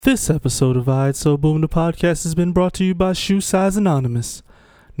This episode of I So Boom the podcast has been brought to you by Shoe Size Anonymous.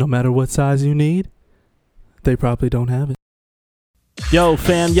 No matter what size you need, they probably don't have it. Yo,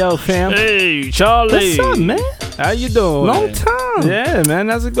 fam. Hey, Charlie. What's up, man? How you doing? Long time. Yeah, man.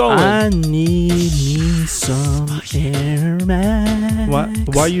 How's it going? I need me some air, man.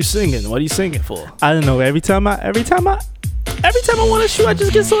 Why are you singing? What are you singing for? I don't know. Every time I want to shoot, I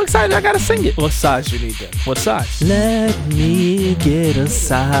just get so excited. I gotta sing it. What size you need then? What size? Let me get a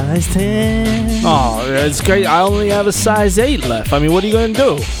size 10. Oh, it's great. I only have a size 8 left. I mean, what are you gonna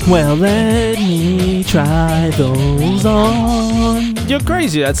do? Well, let me try those on. You're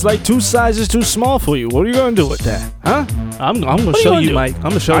crazy. That's like 2 sizes too small for you. What are you gonna do with that? Huh? I'm gonna show you, Mike. I'm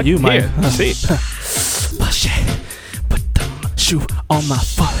gonna show you, Mike. See. Push it. Put the shoe on my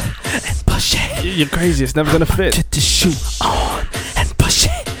foot and push it. You're crazy. It's never gonna fit. Get the shoe on and push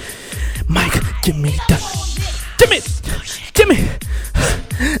it. Mike, give me.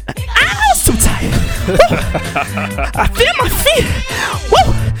 Ah, it's too tight. I feel my feet.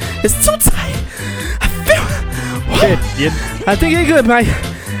 Woo, it's too tight. I feel. I think they're good, Mike.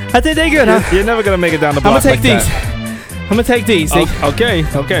 I think they're good, huh? You're never gonna make it down the I'm block. gonna take these. I'm gonna take these. Okay.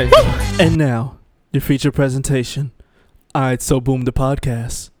 Woo. And now, your feature presentation. Alright, So Boom the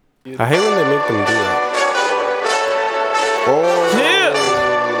podcast. I hate when they make them do that. Oh. Yeah.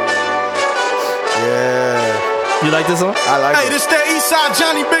 You like this song? I like Hey, it. this that Eastside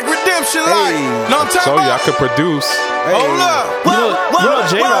Johnny Big Redemption Hey. like. Know what I'm talking So y'all about? could produce. Hey. Hold up. You know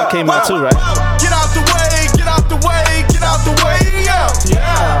J-Rock came out too, right? Get out the way, get out the way, get out the way, yeah.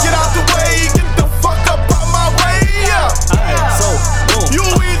 Get out the way, get the fuck up out my way, yeah. Alright, so boom. You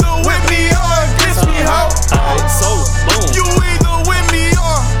either with me or against me, ho. Alright, so boom. You either with me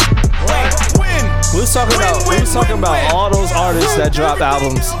or win. We was talking Win, about win. all those artists that dropped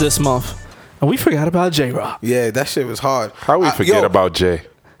albums this month. And we forgot about J-Rock. Yeah, that shit was hard. How we forget about Jay?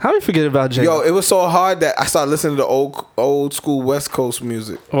 How we forget about J-Rock? Yo, it was so hard that I started listening to old school West Coast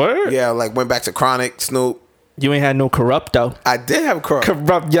music. Word? Yeah, like went back to Chronic, Snoop. You ain't had no Corrupt though. I did have Corrupt.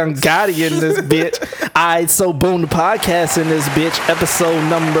 Corrupt Young Gotti in this bitch. Alright, So Boom the podcast in this bitch. Episode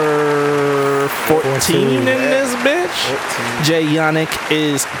number 14 in this bitch. Jay Yannick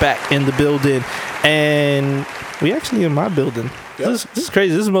is back in the building. And we actually in my building. This is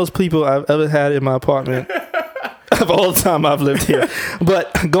crazy. This is the most people I've ever had in my apartment. Of all the time I've lived here.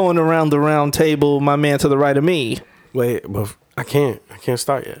 But going around the round table, my man to the right of me. Wait, but I can't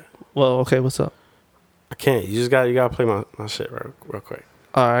start yet. Well, okay, what's up? I can't. You gotta play my shit real quick.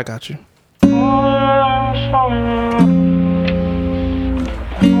 All right, I got you.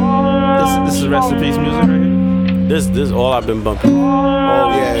 This is Recipe's music right here. This is all I've been bumping. Oh,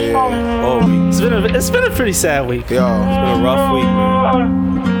 yeah. All week. It's been a pretty sad week. Yo. It's been a rough week, man.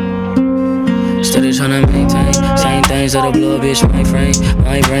 Steady tryna maintain same things that'll blow a bitch my frame.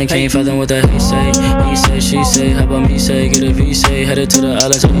 My brain can't fathom what the hate say. He say, she say, how about me say? Get a V say, headed to the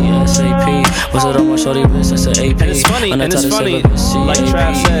islands of the ASAP. What's it on my shorty wrist? That's an AP. And it's funny, like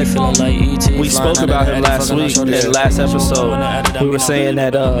Trav said, we spoke about him last week in the last episode. We were saying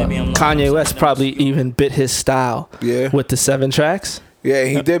that Kanye West probably even bit his style with the 7 tracks. Yeah,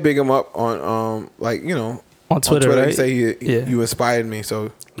 he did big him up on like, you know, on Twitter, right? He say you inspired me,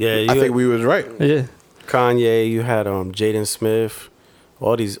 so Yeah, I think we was right. Yeah. Kanye, you had Jaden Smith,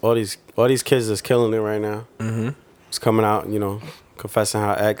 all these kids that's killing it right now. Mm-hmm. It's coming out, you know, confessing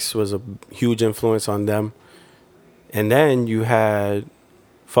how X was a huge influence on them. And then you had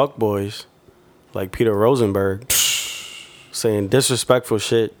fuckboys like Peter Rosenberg saying disrespectful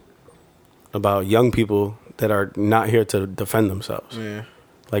shit about young people that are not here to defend themselves. Yeah.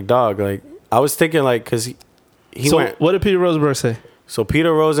 Like, dog, like, I was thinking, like, because he So went. what did Peter Rosenberg say? So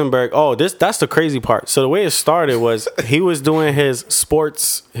Peter Rosenberg, that's the crazy part. So the way it started was he was doing his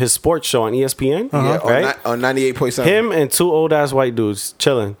sports show on ESPN, Yeah, right? on 98.7. Him and 2 old ass white dudes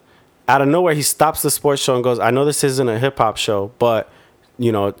chilling. Out of nowhere, he stops the sports show and goes, "I know this isn't a hip hop show, but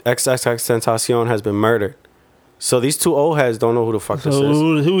you know, XXXTentacion has been murdered." So these 2 old heads don't know who the fuck this is.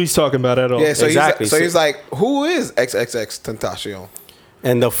 Who he's talking about at all? Yeah, so Exactly. he's like, who is XXX Tentacion?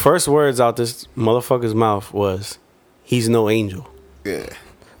 And the first words out this motherfucker's mouth was, "He's no angel." Yeah.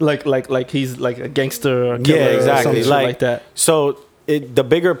 Like he's like a gangster or killer Yeah, or exactly. some shit like that. So the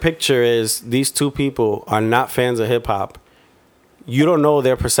bigger picture is these 2 people are not fans of hip hop. You don't know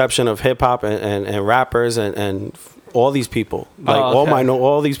their perception of hip hop and rappers and all these people. Like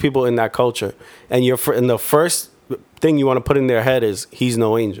all these people in that culture. And the first thing you want to put in their head is he's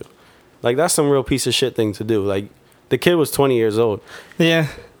no angel. Like, that's some real piece of shit thing to do. Like, the kid was 20 years old. Yeah,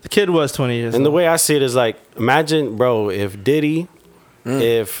 the kid was 20 years And old. the way I see it is like, imagine, bro, if Diddy,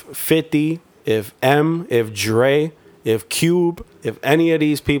 if 50, if M, if Dre, if Cube, if any of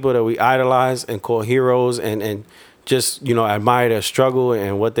these people that we idolize and call heroes and just, you know, admire their struggle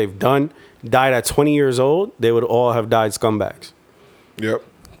and what they've done, died at 20 years old, they would all have died scumbags. Yep.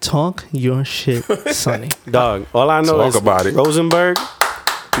 Talk your shit, Sonny. Dog, all I know Talk is about it. Rosenberg.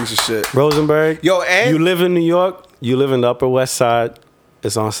 Piece of shit. Rosenberg. Yo, and you live in New York, you live in the Upper West Side,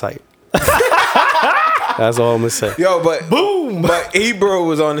 it's on site. That's all I'm gonna say. Yo, but boom. But Ebro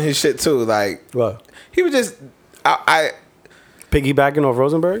was on his shit too. Like What? he was just I Piggybacking off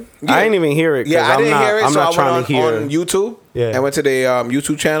Rosenberg? Yeah. I didn't even hear it. 'Cause yeah, I didn't hear it. I'm So not I trying went to hear. on YouTube. Yeah. And went to the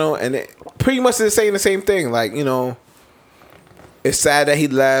YouTube channel, and it pretty much is saying the same thing. Like, you know, it's sad that he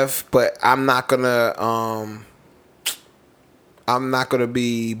left, but I'm not gonna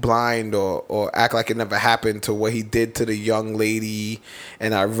be blind or act like it never happened to what he did to the young lady.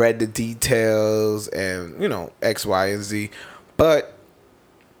 And I read the details and, you know, X, Y, and Z. But,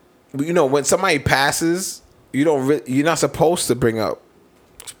 you know, when somebody passes, you're not supposed to bring up.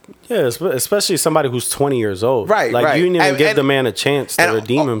 Yeah, especially somebody who's 20 years old. Right, like, right. you didn't even And- give and- the man a chance to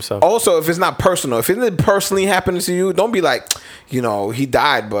redeem himself. Also, if it's not personal, if it didn't personally happen to you, don't be like, you know, he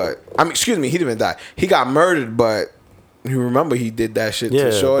died, but he didn't even die. He got murdered, but you remember he did that shit Yeah,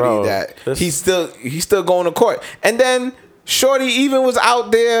 to Shorty. bro. That This- he's still going to court, and then Shorty even was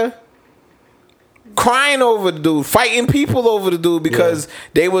out there crying over the dude, fighting people over the dude because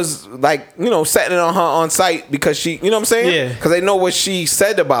they was like, you know, setting it on her on site because she, you know what I'm saying? Yeah. Because they know what she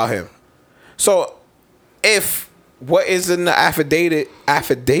said about him. So if what is in the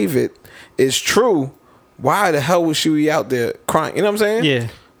affidavit is true, why the hell was she out there crying? You know what I'm saying? Yeah.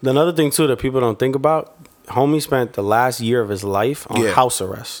 Another thing, too, that people don't think about, homie spent the last year of his life on Yeah. house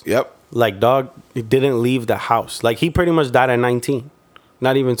arrest. Yep. Like, dog, he didn't leave the house. Like, he pretty much died at 19,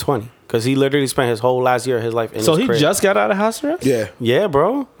 not even 20. Because he literally spent his whole last year of his life in So his he crib. just got out of house arrest? Yeah. Yeah,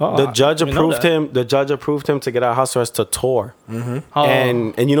 bro. Oh, the I judge didn't know approved that. him. The judge approved him to get out of house arrest to tour. Oh,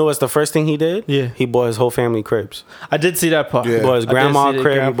 And you know what's the first thing he did? Yeah. He bought his whole family cribs. I did see that part. Yeah. He bought his I did grandma see the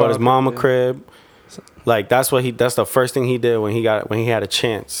crib. He grandpa bought his mama crib. crib. Like that's the first thing he did when he had a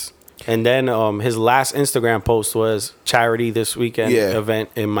chance. And then his last Instagram post was charity this weekend event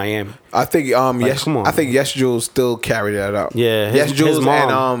in Miami. I think come on. I think Yes Jules still carried that out. Yeah, his- Yes Jules his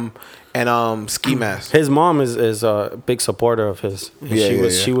mom. and Ski Mask. His mom is a big supporter of his. And Yeah,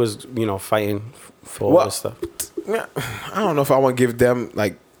 she was fighting for all Well, this stuff. Yeah, I don't know if I want to give them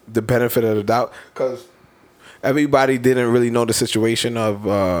like the benefit of the doubt because everybody didn't really know the situation of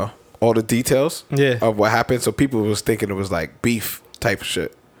all the details of what happened. So people was thinking it was like beef type of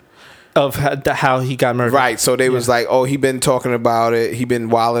shit. Of how he got murdered. Right. So they was like, oh, he been talking about it. He been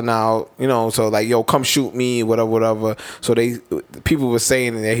wilding out, you know. So like, yo, come shoot me, whatever. So people were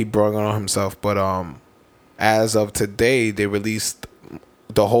saying that he brought it on himself. But as of today, they released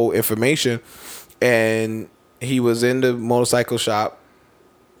the whole information, and he was in the motorcycle shop.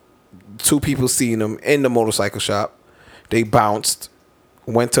 2 people seen him in the motorcycle shop. They bounced,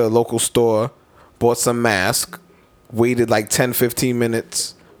 went to a local store, bought some mask, waited like 10, 15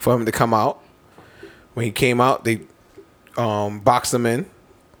 minutes for him to come out. When he came out, they boxed him in.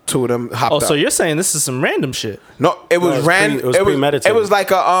 2 of them hopped out. So you're saying this is some random shit? No, it was random. It was premeditated. It was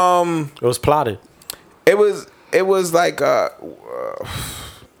like a It was plotted. It was like kind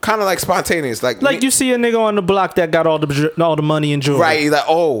of like spontaneous. Like you see a nigga on the block that got all the money and jewelry. right? He's like,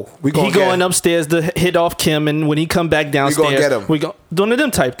 oh, we gonna He get going him. upstairs to hit off Kim, and when he come back downstairs, get him. We go one of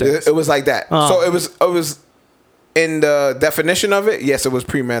them type things. It was like that. So it was in the definition of it. Yes, it was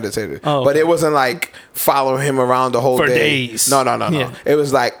premeditated. Oh, but okay. it wasn't like following him around the whole For day. days. No. Yeah. It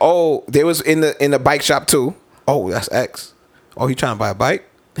was like, oh, they was in the bike shop too. Oh, that's X. Oh, he trying to buy a bike.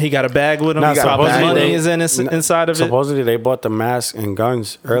 He got a bag with him. Nah, He got supposedly money they- is inside of it. Supposedly they bought the mask and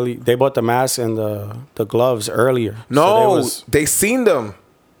guns early. They bought the mask and the gloves earlier. No, So they seen them.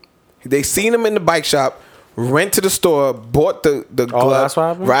 They seen them in the bike shop. Went to the store, bought the glove. that's what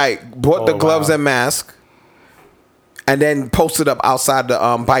happened? Right, bought the Oh, gloves wow. and mask, and then posted up outside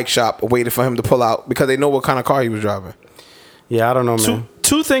the bike shop, waited for him to pull out because they know what kind of car he was driving. yeah, I don't know, man.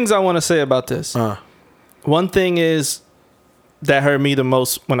 Two things I want to say about this. One thing is that hurt me the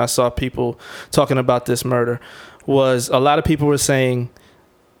most when I saw people talking about this murder was a lot of people were saying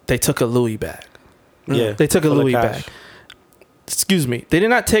they took a Louis bag. Yeah, They took a full of Louis cash. bag. Excuse me. They did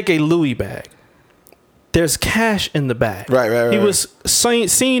not take a Louis bag. There's cash in the bag. Right. He was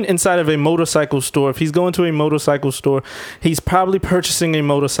seen inside of a motorcycle store. If he's going to a motorcycle store, he's probably purchasing a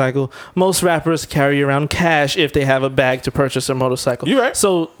motorcycle. Most rappers carry around cash if they have a bag to purchase a motorcycle. You're right.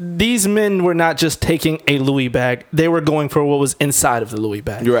 So these men were not just taking a Louis bag. They were going for what was inside of the Louis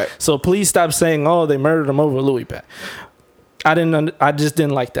bag. You're right. So please stop saying, oh, they murdered him over a Louis bag. I just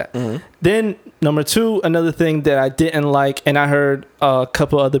didn't like that. Then number 2, another thing that I didn't like, and I heard a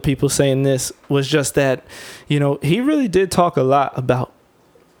couple other people saying this, was just that, you know, he really did talk a lot about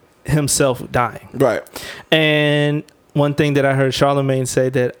himself dying. Right. And one thing that I heard Charlemagne say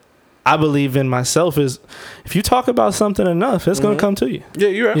that I believe in myself is, if you talk about something enough, it's going to come to you. Yeah,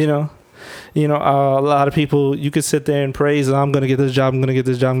 you're right. You know, a lot of people, you could sit there and praise, I'm going to get this job, I'm going to get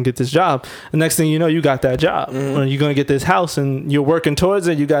this job, I'm going to get this job. The next thing you know, you got that job. Or you're going to get this house, and you're working towards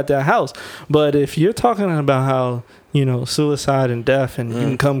it, you got that house. But if you're talking about how, you know, suicide and death and you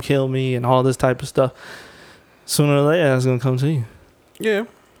can come kill me and all this type of stuff, sooner or later, that's going to come to you. Yeah.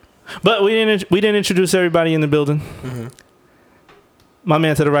 But we didn't introduce everybody in the building. My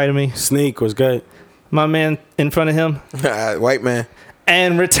man to the right of me. Sneak was good. My man in front of him. White man.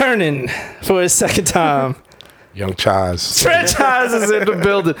 And returning for his second time, Young Chaz. Franchise is in the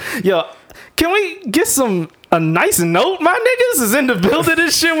building. Yo, can we get a nice note? My niggas is in the building.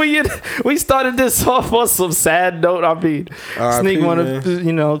 This shit, we started this off on some sad note. I mean, Sneak wanted,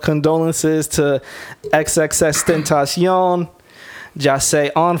 you know, condolences to XXX Tentacion,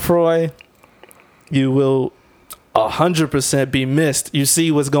 Jase Onfroy. You will 100% be missed. You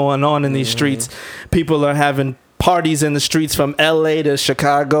see what's going on in these streets. People are having parties in the streets from LA to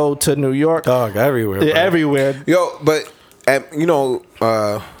Chicago to New York. Dog, everywhere. Bro. Everywhere. Yo, but you know,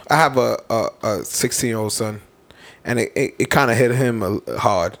 I have a 16-year-old son, and it kind of hit him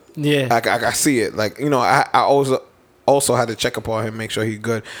hard. Yeah, I see it. Like, you know, I also had to check up on him, make sure he's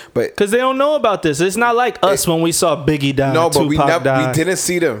good. But because they don't know about this. It's not like us when we saw Biggie die. No, but Tupac die. we didn't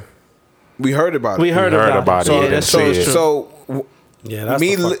see them. We heard about it. We heard about it. So, Yeah, that's so, true. so Yeah, that's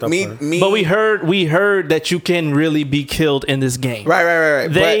me, the fucked up me, part. me. But we heard that you can really be killed in this game. Right.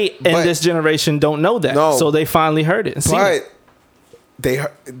 They in this generation don't know that. No. So they finally heard it and seen it. But they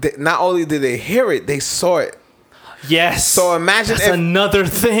not only did they hear it, they saw it. Yes. So imagine That's another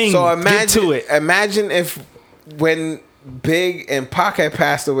thing. So imagine Get to it. Imagine if when Big and Pac had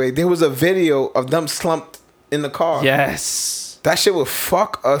passed away, there was a video of them slumped in the car. Yes. That shit would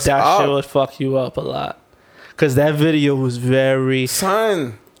fuck us That up. shit would fuck you up a lot. Because that video was very...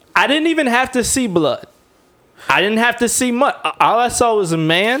 Son. I didn't even have to see blood. I didn't have to see much. All I saw was a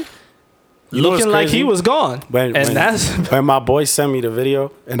man looking like he was gone. When my boy sent me the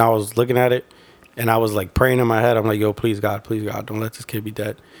video and I was looking at it and I was like praying in my head, I'm like, yo, please God, don't let this kid be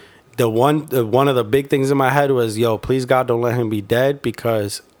dead. One of the big things in my head was, yo, please God, don't let him be dead,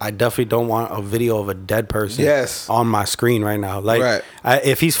 because I definitely don't want a video of a dead person on my screen right now. Like,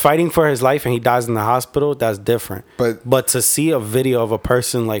 if he's fighting for his life and he dies in the hospital, that's different. But to see a video of a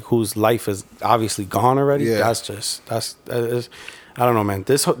person like whose life is obviously gone already, that's I don't know, man.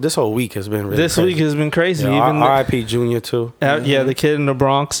 This whole week has been really crazy. Week has been crazy. Yeah, even R.I.P. Junior too. Yeah, the kid in the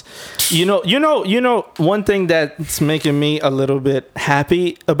Bronx. You know. One thing that's making me a little bit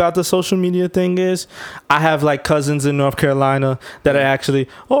happy about the social media thing is I have like cousins in North Carolina that are actually,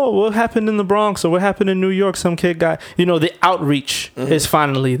 what happened in the Bronx or what happened in New York? Some kid got, the outreach is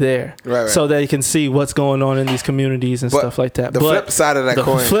finally there, right. So they can see what's going on in these communities and stuff like that. The flip side of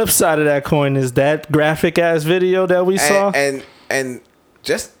that coin is that graphic ass video that we saw. And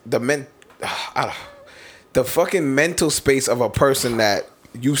just the fucking mental space of a person that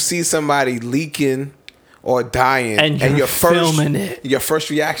you see somebody leaking or dying and your first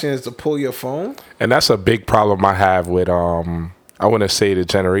reaction is to pull your phone. And that's a big problem I have with I wouldn't say the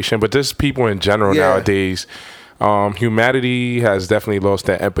generation, but just people in general nowadays. Humanity has definitely lost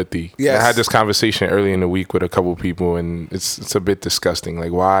that empathy. Yes. I had this conversation early in the week with a couple people, and it's a bit disgusting.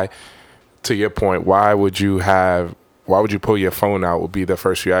 Like, why, to your point, why would you pull your phone out would be the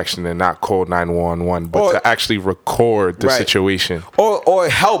first reaction and not call 911, but to actually record the situation. Or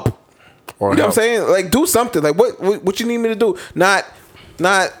help. You know what I'm saying? Like, do something. Like, what you need me to do? Not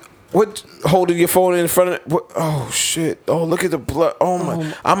what holding your phone in front of oh shit. Oh, look at the blood. Oh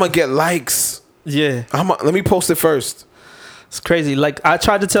my. I'm going to get likes. Yeah. Let me post it first. It's crazy. Like, I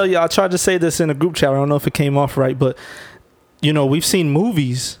tried to say this in a group chat. I don't know if it came off right, but we've seen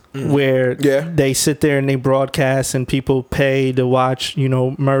movies where they sit there and they broadcast and people pay to watch,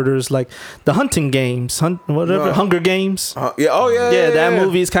 murders, like the Hunting Games, Hunger Games. That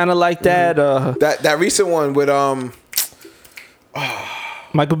movie is kind of like that. That recent one with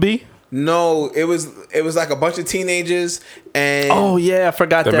Michael B. No, it was like a bunch of teenagers and I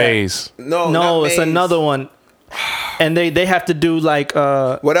forgot The that. Maze. No, it's another one. And they have to do like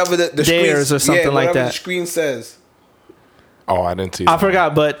whatever the dares or something like that. The screen says. Oh, I didn't see that. I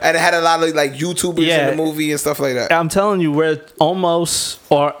forgot, but... And it had a lot of, like, YouTubers in the movie and stuff like that. I'm telling you, we're almost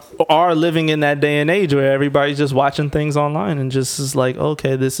or are living in that day and age where everybody's just watching things online and just is like,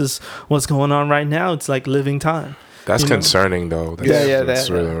 okay, this is what's going on right now. It's like living time. That's You know? concerning, though. That's, that's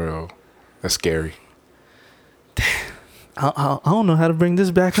really real. That's scary. I don't know how to bring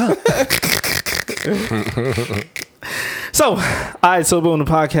this back up. So, all right, so on the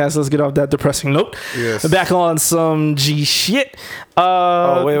podcast, let's get off that depressing note. Yes. Back on some G shit.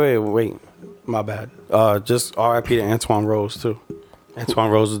 Oh, wait. My bad. Just R.I.P. to Antoine Rose, too. Antoine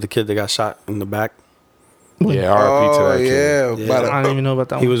Rose was the kid that got shot in the back. Yeah, RIP to that kid. Yeah. I don't even know about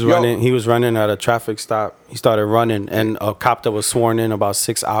that He one. was running at a traffic stop. He started running, and a cop that was sworn in about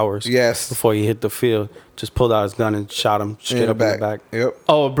 6 hours Yes. before he hit the field just pulled out his gun and shot him straight up in the back. Yep.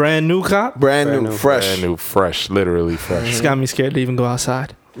 Oh, a brand new cop? Brand new, fresh. Brand new, fresh, literally fresh. It's got me scared to even go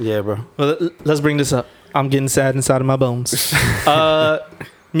outside. Yeah, bro. Well, let's bring this up. I'm getting sad inside of my bones.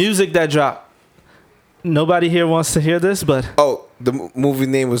 Music that dropped. Nobody here wants to hear this, but Oh, the movie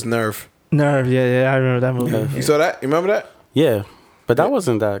name was Nerve. Nerve. Yeah, I remember that movie. You saw that? You remember that? Yeah, but that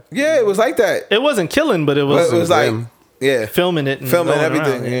wasn't that. Yeah, it was like that. It wasn't killing, but it But was, it was like, grim. yeah, filming it and filming going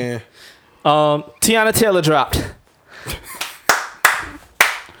everything. around, Yeah. Tiana Taylor dropped.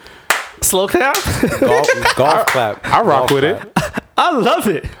 Slow clap. Golf clap. I rock Golf with clap. it. I love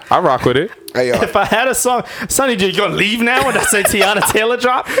it. I rock with it. Hey, yo. If I had a song, Sonny, you gonna leave now when I say Tiana Taylor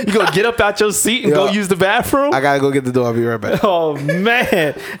drop? You gonna get up out your seat and go Yo. use the bathroom? I gotta go get the door. I'll be right back. Oh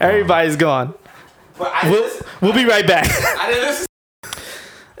man, everybody's gone. We'll be right back.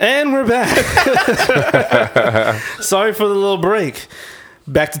 And we're back. Sorry for the little break.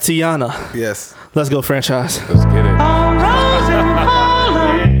 Back to Tiana. Yes. Let's go franchise. Let's get it.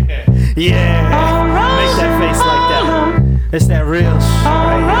 Yeah. Make that face like that. It's that real shit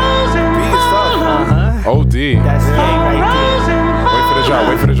right here. OD. That's gay right Wait for the drop.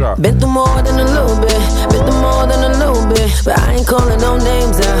 Wait for the drop. Been through more than a little bit, been through more than a little bit, but I ain't calling no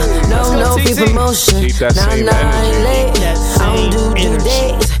names out. No TT. fee promotion. Keep that same I ain't energy. late. That I don't same do energy.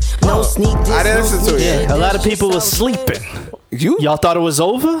 days. No sneak this. I didn't listen to it. there. A lot of people was sleeping. You, Y'all thought it was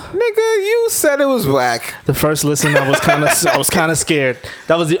over? nigga, you said it was whack. The first listen, I was kind of scared.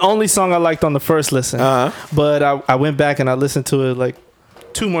 That was the only song I liked on the first listen. But I went back and I listened to it like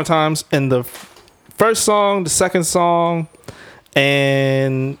 2 more times. And the first song, the second song,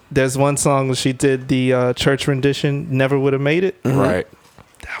 and there's one song that she did the church rendition. Never would have made it. Right.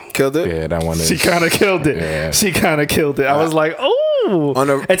 Killed it. Yeah, that one is. She kind of killed it. Yeah. She kind of killed it. I was like, oh. On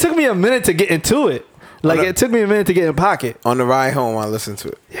the- It took me a minute to get into it. Like it took me a minute to get in pocket. On the ride home, I listened to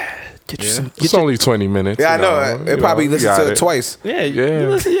it. Get you some. It's only 20 minutes. Yeah, I you know. It you probably you listened got to it twice. Yeah,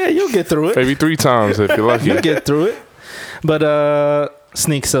 Yeah. you'll get through it. Maybe 3 times if you're lucky. You get through it. But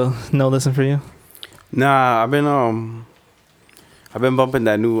Sneak, so no listen for you. Nah, I've been bumping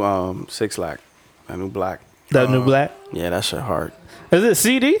that new 6 Lack, that new Black. That new Black. Yeah, that shit hard. Is it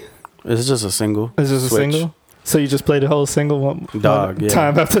CD? It's just a single. Is this a Switch. single? So you just play the whole single Dog, yeah.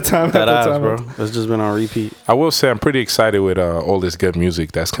 time after time That after ass, time. bro. It's just been on repeat. I will say I'm pretty excited with all this good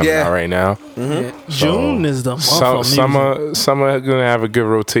music that's coming Yeah. out right now. Yeah. June is the month for music. Summer gonna have a good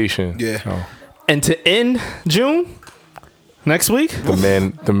rotation. Yeah. So, And to end June next week,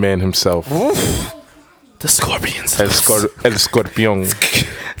 the man himself, the Scorpions. El Scorpion.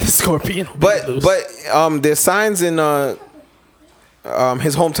 The Scorpion. But there's signs in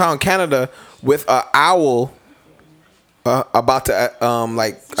his hometown Canada with an owl about to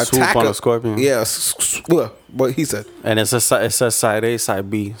like Swoop attack on a scorpion. Yeah, what he said. And it says side A, side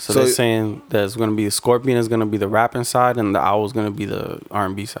B. So they're saying there's gonna be the Scorpion is gonna be the rapping side, and the Owl is gonna be the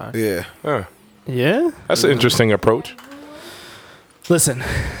R&B side. Yeah. Huh. Yeah. That's an interesting approach. Listen,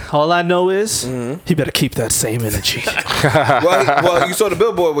 all I know is he better keep that same energy. well, you saw the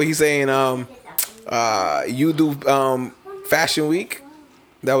billboard where he's saying, you do Fashion Week.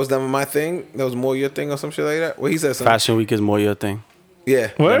 That was never my thing. That was more your thing or some shit like that. Well, he said something. Fashion Week is more your thing Yeah.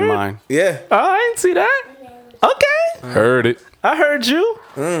 Word? than mine. Yeah. Oh, I didn't see that. Okay. Heard it. I heard you.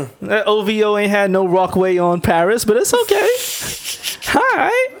 That OVO ain't had no Rockway on Paris, but it's okay. All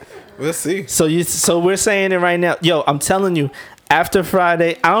right. We'll see. So we're saying it right now. Yo, I'm telling you, after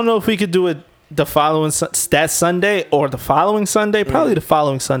Friday, I don't know if we could do it the following that Sunday or the following Sunday, probably the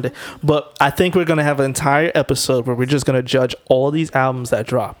following Sunday. But I think we're gonna have an entire episode where we're just gonna judge all these albums that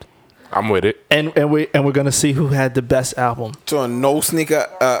dropped, I'm with it. and we're gonna see who had the best album. So a no sneaker,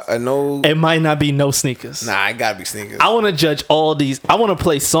 a no. It might not be no sneakers. Nah, it gotta be sneakers. I want to judge all these. I want to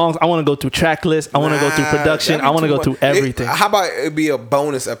play songs. I want to go through track lists. I want to go through production. that'd be I want to too go much. through everything. How about it be a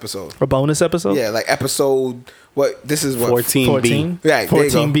bonus episode? A bonus episode? Yeah, like episode. What this is what 14. 14? Right, there you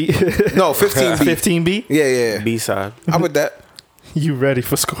go. 14B. No, 15B. 15B? Yeah. B side. How about that? You ready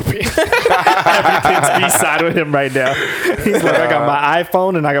for Scorpion? Everything's B-side with him right now. He's like, I got my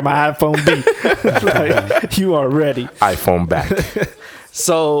iPhone and I got my iPhone B. Like, you are ready. iPhone back.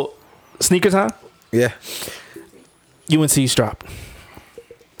 So, sneaker time? Yeah. UNC's dropped.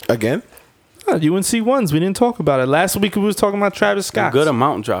 Again? UNC ones. We didn't talk about it. Last week we was talking about Travis A Scott. good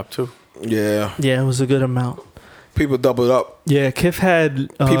amount drop too. Yeah. Yeah, it was a good amount. People doubled up. Yeah, Kif had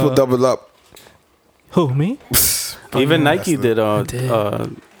People doubled up. Who, me? Even Nike did did.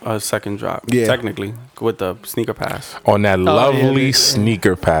 a second drop. Yeah. Technically, with the sneaker pass. On that lovely yeah.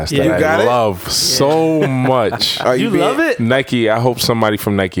 sneaker pass Yeah. that You got I it? love so much. Are You being- love it? Nike, I hope somebody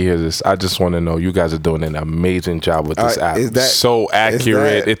from Nike hears this. I just want to know you guys are doing an amazing job with this app. is that- so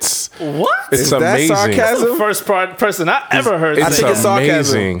accurate. that- it's What? it's Is that amazing. sarcasm? the first person I ever heard I It's say think it's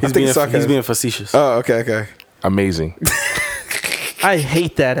sarcasm. amazing. I He's think it's sarcasm. being facetious. Oh, okay. Amazing. I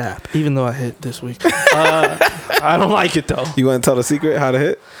hate that app, even though I hit this week. I don't like it though. You want to tell the secret how to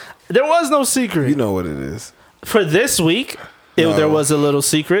hit? There was no secret. You know what it is. For this week, No. there was a little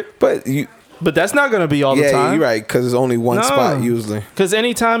secret, But you, but that's not going to be all the yeah, time. you're right. Because it's only one No. spot usually. Because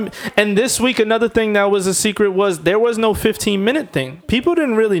anytime, and this week, another thing that was a secret was there was no 15-minute thing. People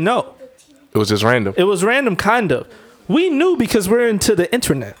didn't really know. It was just random. It was random, kind of. We knew because we're into the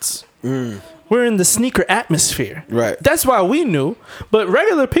internets. We're in the sneaker atmosphere. Right. That's why we knew. But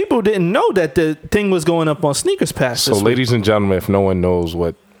regular people didn't know that the thing was going up on Sneakers Pass. So, this week. ladies and gentlemen, if no one knows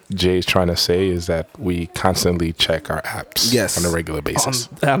what Jay's trying to say, is that we constantly check our apps Yes. on a regular basis.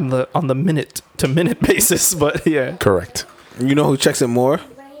 on the minute to minute basis. But yeah. Correct. You know who checks it more?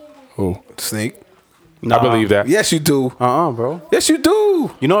 Who? Snake. I believe that. Yes, you do. Bro. Yes, you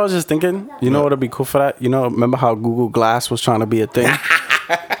do. You know what I was just thinking? You know what would be cool for that? You know, remember how Google Glass was trying to be a thing?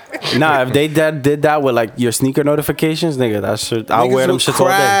 Nah, if they did that with like your sneaker notifications, nigga, that shit, I'll Niggas wear them would shits all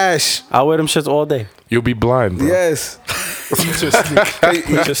day. crash. I'll wear them shits all day. You'll be blind, bro. Yes.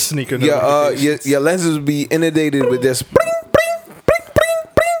 Just sneaker Your lenses would be inundated with this. Bring, bring, bring,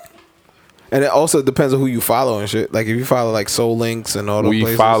 bring, bring. And it also depends on who you follow and shit. Like if you follow like Soul Links and all those We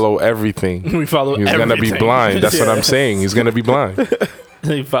places. follow everything. We follow He's everything. gonna be blind. That's what I'm saying. He's gonna be blind.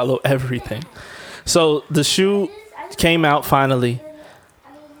 They follow everything. So the shoe came out finally.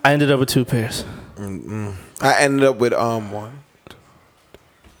 I ended up with 2 pairs. I ended up with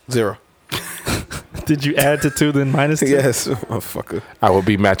 0. Did you add to 2 then minus 2? Yes, motherfucker. I will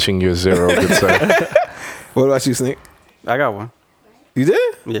be matching your 0. Good sir. What about you, Snake? I got one. You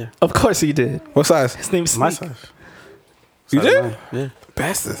did? Yeah. Of course he did. What size? His name's My Sneak. size. You Size did? 9. Yeah.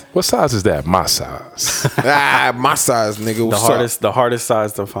 Bastard. What size is that? My size. My size, nigga. The What's up? hardest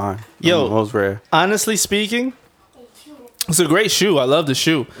size to find. Yo. Most rare. Honestly speaking, it's a great shoe. I love the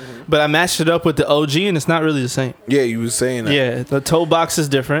shoe. But I matched it up with the OG and it's not really the same. Yeah, you was saying that. Yeah, the toe box is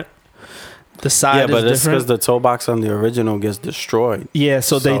different. The side Yeah, but is it's because different. the toe box on the original gets destroyed. Yeah,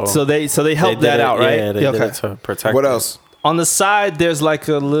 so they helped They that did out, it- right? Yeah, they did it to protect. What it. else? On the side, there's like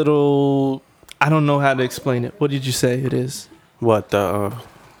a little. I don't know how to explain it. What did you say it is? What the?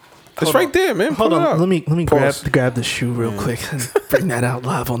 It's right there, man. Hold Pull it on, up. let me Pause. grab the shoe real quick and bring that out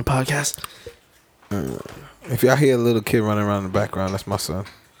live on the podcast. If y'all hear a little kid running around in the background, that's my son.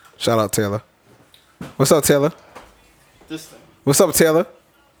 Shout out Taylor. What's up, Taylor? This thing, What's up, Taylor?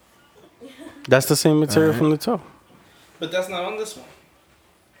 That's the same material from the toe. but that's not on this one.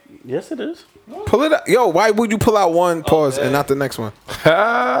 Yes, it is. Pull it out. Yo, why would you pull out one pause and not the next one?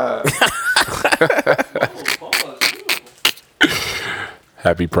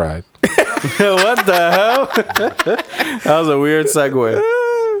 Happy Pride. What the hell? That was a weird segue.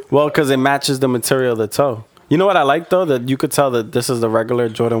 Well, because it matches the material of the toe. You know what I like though? That you could tell that this is the regular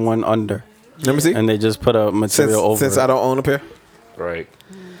Jordan 1 under, Let me see. and they just put a material over Since it. I don't own a pair. Right.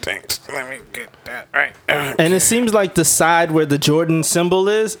 Thanks. Let me get that right. And it seems like the side where the Jordan symbol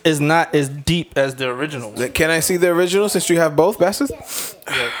is not as deep as the original one. Can I see the original since you have both, bastard?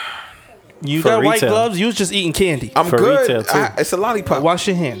 You For got white retail. gloves. You was just eating candy. I'm For good. retail, too. It's a lollipop. Wash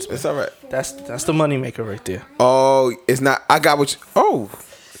your hands. It's all right. That's the moneymaker right there. Oh, it's not. I got what you. Oh,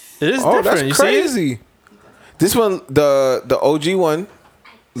 It is oh, different. that's You see it? crazy. This one, the OG one,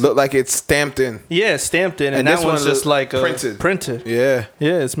 looked like it's stamped in. Yeah, stamped in, and And that this one's one just like printed. Printed. Yeah.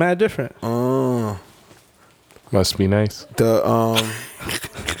 Yeah, it's mad different. Oh. Must be nice. The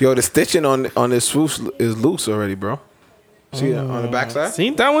yo, the stitching on this swoosh is loose already, bro. See that on the backside? See,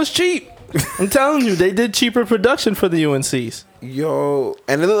 that one's cheap. I'm telling you, they did cheaper production for the UNCs. Yo,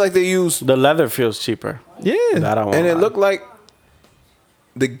 and it looked like they used, The leather feels cheaper. Yeah. That I won't and it lie. looked like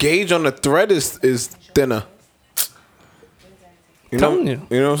the gauge on the thread is thinner. You know, Telling you.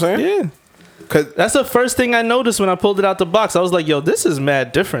 you know what I'm saying? Yeah. Cause That's the first thing I noticed when I pulled it out the box. I was like, yo, this is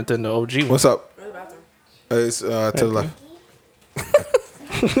mad different than the OG one. what's up? It's to the left.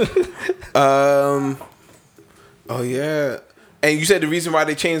 Oh yeah. And you said the reason why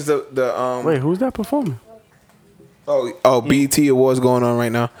they changed the Wait, who's that performing? BET Awards going on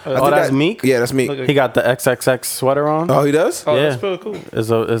right now. I think that's Meek? Yeah, that's Meek. Look at- He got the XXX sweater on. Oh, he does? Oh, Yeah. that's pretty cool. It's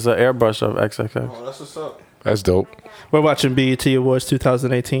an airbrush of XXX. Oh, that's what's up. That's dope. We're watching BET Awards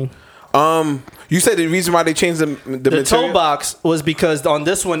 2018. You said the reason why they changed the The material? toe box was because on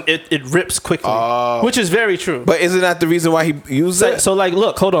this one it rips quickly, which is very true. But isn't that the reason why he used So, it? so like,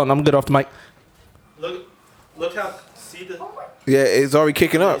 look, hold on, I'm good off the mic. Look how see the Yeah, it's already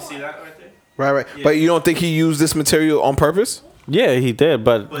kicking up. see that right there. Right. But you don't think he used this material on purpose? Yeah, he did,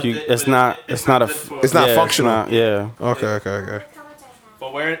 but it's not a. It's not yeah, functional. Yeah, Okay.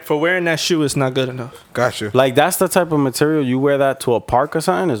 For wearing that shoe, it's not good enough. Got you. like that's the type of material you wear that to a park or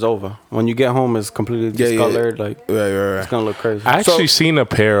something. It's over. When you get home, it's completely discolored. Like Right. it's gonna look crazy. I actually seen a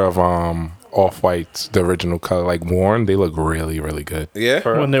pair of Off-Whites, the original color, like worn. They look really, really good. Yeah.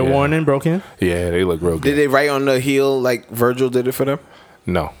 When they're worn and broken. Yeah, they look real Did good. they write on the heel like Virgil did it for them?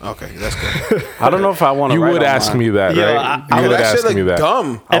 No. Okay, that's good. I don't know if I want to. You would ask me that, Yeah, right? I You would that ask shit me look that.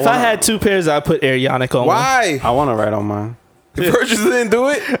 dumb. If I had two pairs, I'd put Air Yannick on. Why? I want to write on mine. Virgil didn't do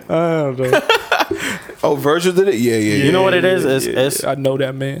it? One. I don't know. Oh, Virgil did it? Yeah. You know what it is? It's I know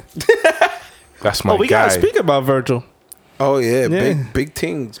that man. That's my Oh, we guy. gotta speak about Virgil. Oh yeah, Yeah. big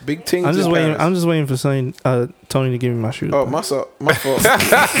things. I'm just in waiting. Paris. I'm just waiting for Tony to give me my shoes. Oh, my fault. yo,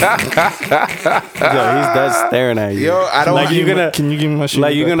 he's dead staring at you. Yo, I don't. Like you gonna Can you give me my shoes?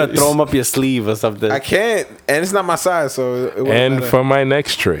 like you're back, gonna please? throw him up your sleeve or something. I can't, and it's not my size, so it wouldn't And matter. for my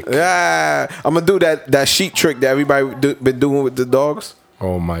next trick, Yeah, I'm gonna do that sheet trick that everybody been doing with the dogs.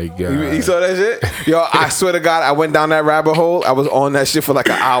 oh my god, You saw that shit? Yo, I swear to God, I went down that rabbit hole. I was on that shit for like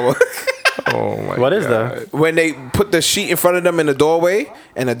an hour. oh my. What is that? When they put the sheet in front of them in the doorway,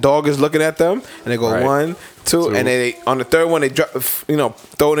 and the dog is looking at them, and they go Right. 1, 2, and then they on the third one they drop,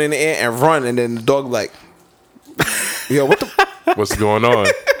 throw it in the air and run, and then the dog like, yo, what the? What's going on?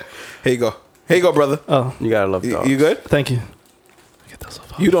 Here you go, brother. Oh, You gotta love dogs. You good? thank you. Get those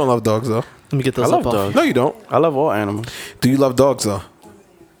up. You don't love dogs though. Let me get I those love up. dogs. No, you don't. I love all animals. Do you love dogs though?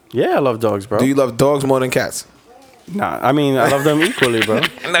 Yeah, I love dogs, bro. Do you love dogs more than cats? Nah, I mean I love them equally, bro.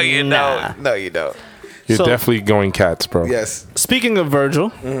 No, you don't. No, you don't. You're So- definitely going cats, bro. Yes, Speaking of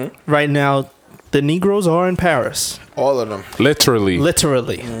Virgil, right now the Negroes are in Paris. all of them. Literally.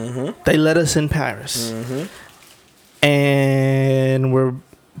 Literally, they let us in Paris, and we're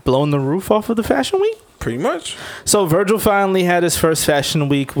blowing the roof off of the Fashion Week. Pretty much. So Virgil finally had his first Fashion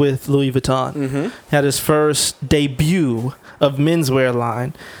Week with Louis Vuitton. Had his first debut of menswear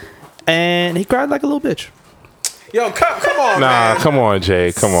line, and he cried like a little bitch. Yo, come on, Nah, man. come on,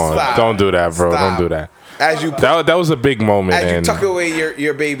 Jay. Come on. Stop. Don't do that, bro. Stop. Don't do that. As you That was a big moment. as you and tuck away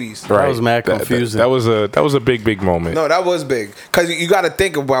your babies. right. was mad confusing. That was a big moment. No, that was big because you got to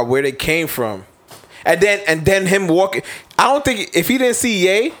think about where they came from, and then him walking. I don't think if he didn't see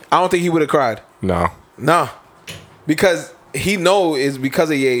Ye, I don't think he would have cried. No. No, because he know is because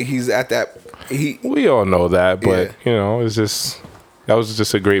of Ye. He's at that. We all know that, but Yeah. it's just that was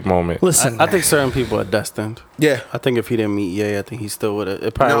just a great moment. Listen, I think certain people are destined. Yeah. I think if he didn't meet Ye, I think he still would have.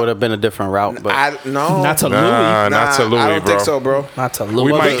 It probably No. would have been a different route. But No, not to Nah, Louis, not to Louis, I don't bro. think so, bro. not to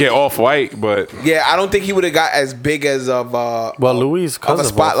Louis. We might get Off-White, but Yeah, I don't think he would have got as big as of. well, Louis of because a of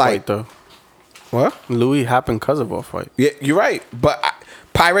spotlight. Off-White though. What? Louis happened because of Off-White. Yeah, you're right, but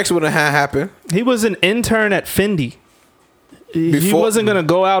Pyrex wouldn't have happened. He was an intern at Fendi. He Before- wasn't gonna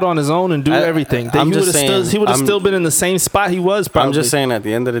go out on his own and do everything. I'm He just would've saying, he would have I'm- still been in the same spot he was. Probably. I'm just saying, at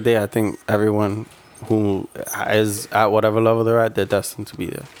the end of the day, I think everyone who is at whatever level they're at, they're destined to be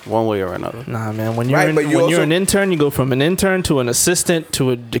there, one way or another. Nah, man. When you're Right, but you when you're also- an intern, you go from an intern to an assistant to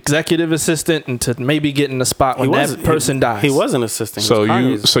an executive assistant, and to maybe get in a spot when that person dies. He was an assistant. so He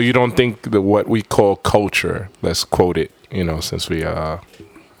you was so you don't think that what we call culture, let's quote it, since we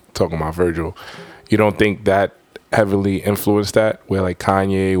talking about Virgil, you don't think that heavily influenced that, where like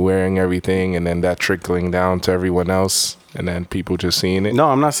Kanye wearing everything and then that trickling down to everyone else and then people just seeing it? No,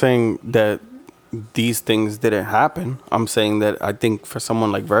 I'm not saying that these things didn't happen. I'm saying that I think for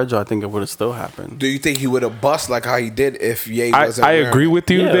someone like Virgil, I think it would have still happened. Do you think he would have bust like how he did if Ye I wasn't? wearing agree it?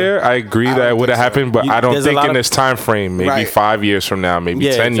 with you Yeah. there. I agree I that it don't would have think so. happened, but You- I don't there's a think lot in of- this time frame, maybe Right. 5 years from now, maybe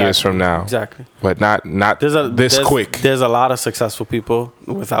 10 years exactly. from now. Exactly. But not this quick. There's a lot of successful people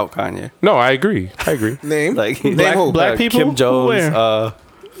without Kanye. No, I agree. Name Like name who? black people? Kim Jones. Where?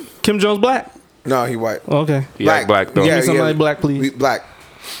 Kim Jones black. No, he white. Okay, He act black though. Give me somebody black, please. Black.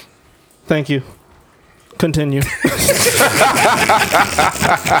 thank you. Continue.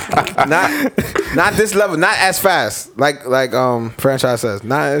 Not this level. Not as fast. Like franchise says.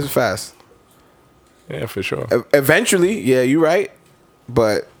 Not as fast. Yeah, for sure. Eventually, yeah, you're right.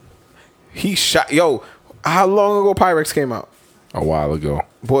 But he shot. Yo, how long ago Pyrex came out? a while ago.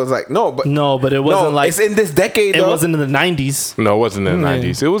 Boys like no, but it wasn't like it's in this decade. it though. wasn't in the 90s. No, it wasn't in the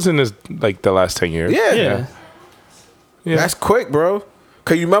 90s. It was in this like the last 10 years. Yeah. Yeah. That's quick, bro.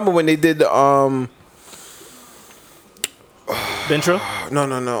 Cause you remember when they did the Ventro? no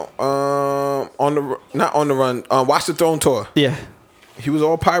not on the run Watch the Throne tour. Yeah. He was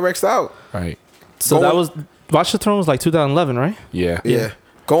all Pyrexed out. Right. So Going- that was Watch the Throne was like 2011, right? Yeah. Yeah.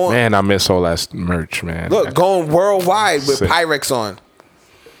 Going Man, I miss all that merch, man. look, going worldwide with Sick. Pyrex on.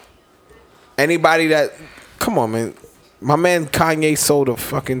 Anybody that come on, man. My man Kanye sold a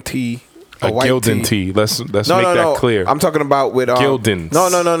fucking tee. a white Gildan tee. Let's make that clear. I'm talking about with Gildans.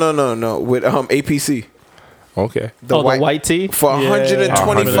 No. With Okay. APC. The white tee? For Yeah.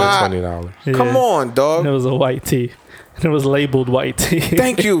 $125. $120. Yeah. Come on, And dog. it was a white tee. And it was labeled white tee.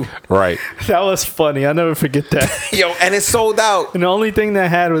 Thank you. Right. That was funny. I'll never forget that. Yo, and it sold out. And the only thing that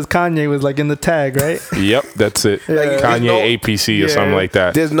had was Kanye was like in the tag, right? Yep, that's it. Like, Kanye no- APC or something like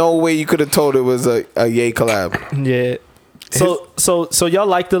that. There's no way you could have told it was a Ye collab. Yeah. So y'all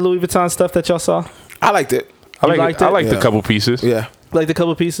like the Louis Vuitton stuff that y'all saw? I liked it. I like liked it. I it? liked Yeah. a couple pieces. Yeah. Like the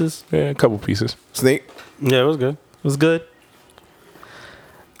couple pieces? Yeah, a couple pieces. Snake. Yeah, it was good. It was good.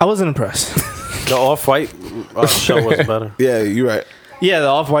 I wasn't impressed. The Off-White show was better. Yeah, you're right. Yeah, the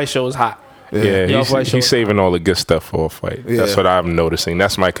Off-White show was hot. Yeah, The Off-White show. he's saving all the good stuff for Off-White. That's Yeah. what I'm noticing.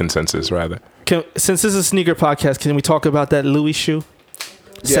 That's my consensus, rather. Since this is a sneaker podcast, can we talk about that Louis shoe?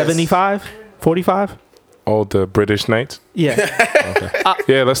 Yes. 75? 45? All the British Knights. Yeah.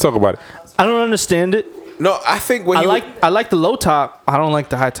 Yeah, let's talk about it. I don't understand it. No, I think when I like the low top. I don't like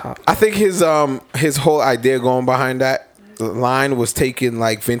the high top. I think his whole idea going behind that line was taking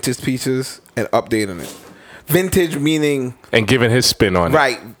like vintage pieces and updating it. Vintage meaning And giving his spin on it.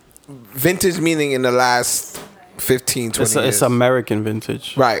 right. Vintage meaning in the last 15, 20 years. It's American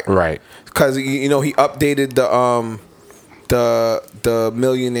vintage. Right. Right. Because he updated the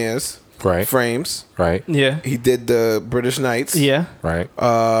millionaires Right. frames. Right. Yeah. He did the British Knights. Yeah. Right.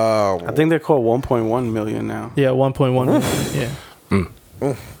 I think they're called 1.1 million now. Yeah, 1.1 million. Yeah.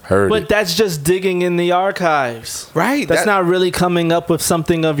 Heard But it. that's just digging in the archives. Right. That's not really coming up with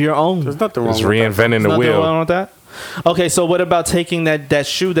something of your own. There's nothing wrong It's with that. reinventing the Nothing wheel. wrong with that. Okay, so what about taking that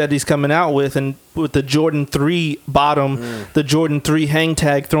shoe that he's coming out with and with the Jordan 3 bottom, the Jordan 3 hang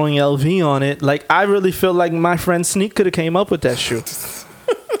tag, throwing LV on it? Like, I really feel like my friend Sneak could have came up with that shoe.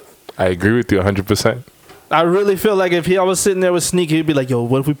 I agree with you 100%. I really feel like if I was sitting there with Sneak, he'd be like, yo,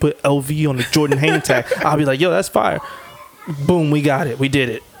 what if we put LV on the Jordan hang tag? I'll be like, yo, that's fire. Boom, we got it. We did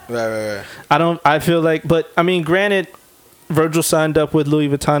it. Right. I feel like, but I mean, granted, Virgil signed up with Louis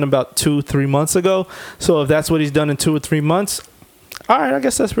Vuitton about 2-3 months ago. So if that's what he's done in 2 or 3 months, all right, I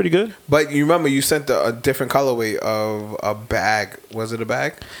guess that's pretty good. But you remember you sent a different colorway of a bag. Was it a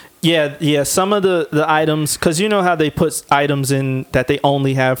bag? Yeah. Some of the items, because you know how they put items in that they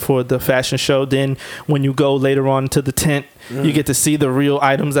only have for the fashion show. Then when you go later on to the tent, you get to see the real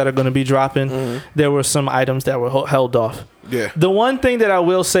items that are going to be dropping. There were some items that were held off. Yeah. The one thing that I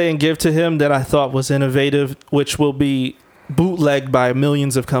will say and give to him that I thought was innovative, which will be bootlegged by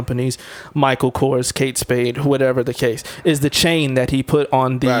millions of companies, Michael Kors, Kate Spade, whatever the case, is the chain that he put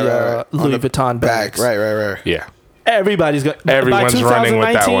on the Right. Louis On the Vuitton bags. Right. Yeah. Everybody's going. Everyone's running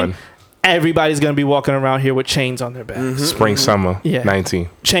with that one. Everybody's going to be walking around here with chains on their bags. Spring, summer, Yeah. 19.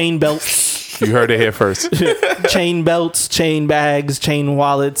 Chain belts, You heard it here first. chain belts, chain bags, chain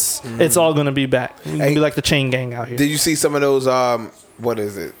wallets. It's all going to be back. It's gonna be like the chain gang out here. Did you see some of those what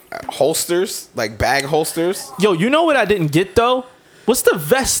is it? Holsters? Like bag holsters? Yo, you know what I didn't get though? What's the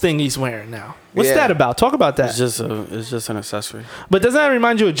vest thing he's wearing now? What's Yeah. that about? Talk about that. It's just an accessory. But doesn't that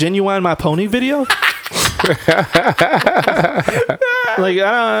remind you of Genuine My Pony video? Like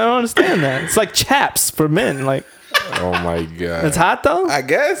I don't understand that. It's like chaps for men. Like Oh my God. it's hot though. I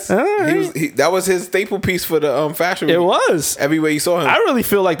guess. Alright. That was his staple piece for the fashion It week. was. Everywhere you saw him. I really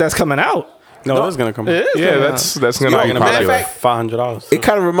feel like that's coming out. No, it's gonna come. It is Yeah, coming that's out. gonna Yo, be matter of popular. fact- $500. It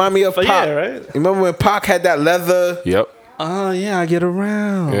kind of remind me of But Pac. yeah, right? Remember when Pac had that leather? Yep. Oh yeah, I get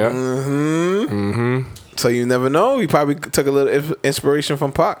around. Yeah. So you never know. He probably took a little inspiration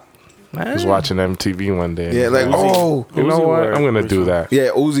from Pac. I was watching MTV one day. Yeah, like, oh. You know Uzi what? wore I'm gonna it do recently. that. Yeah,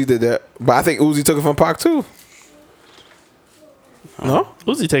 Uzi did that. But I think Uzi took it from Pac too. No?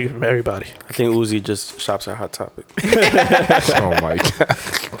 Who's he taking from everybody? I think Uzi just shops at Hot Topic. Oh my God.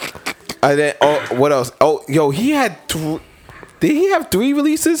 And then, what else? Oh, yo, he had... Did he have 3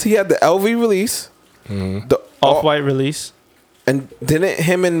 releases? He had the LV release. The Off-White release. And didn't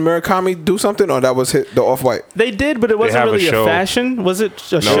him and Murakami do something? Or that was the Off-White? They did, but it wasn't have a really a show. fashion. Was it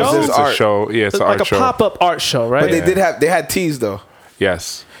a No, show? this it's art. a show. Yeah, it's an like art a show. pop-up art show, right? But they had teas though.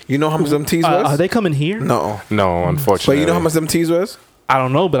 Yes. You know how much them tees Are was? they coming here? No. No, unfortunately. But you know how much them tees was? I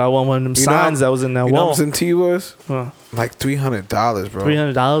don't know, but I want one of them You know how- signs that was in that You know how wall. much them tee was? Huh. Like $300, bro.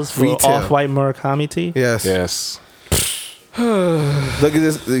 $300 for Retail. off-white Murakami tee. Yes. Yes. Look at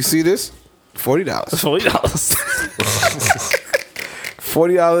this. You see this? $40. $40.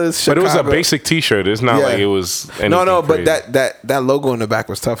 $40. But it was a Chicago. basic T-shirt. It's not Yeah. like it was anything No, but crazy. that logo in the back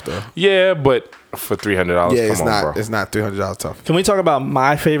was tough though. Yeah, but for $300, Yeah, come it's on, not. bro. It's not $300 tough. Can we talk about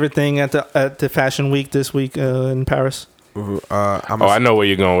my favorite thing at the Fashion Week this week in Paris? I know where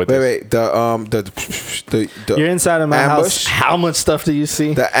you're going with this. Wait. The You're inside of my ambush. house. How much stuff do you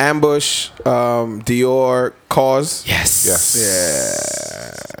see? The ambush, Dior cause. Yes.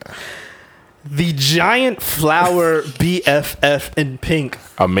 Yeah. The giant flower BFF in pink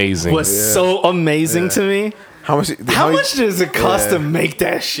Amazing. was so amazing to me. How much? How much does it cost Yeah. to make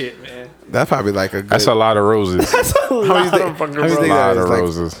that shit, man? That's probably like a good. That's a lot of roses. That's a How many lot think- of fucking how many a think lot that of is? Like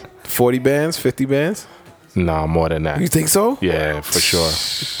roses. 40 bands, 50 bands. Nah, more than that. You think so? Yeah, for sure.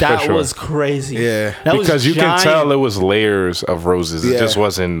 That For sure. was crazy. Yeah. That was Because you can giant. tell it was layers of roses. It Yeah. just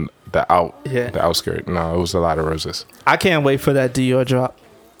wasn't the Yeah. outskirt. No, it was a lot of roses. I can't wait for that Dior drop.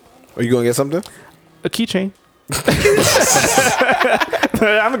 Are you gonna get something? A keychain.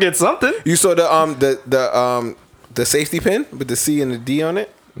 I'm gonna get something. You saw the safety pin with the C and the D on it.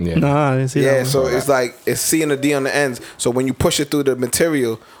 Yeah. Nah, I didn't see that. Yeah, one. so it's like it's C and a D on the ends. So when you push it through the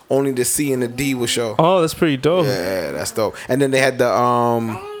material, only the C and the D will show. Oh, that's pretty dope. Yeah, that's dope. And then they had the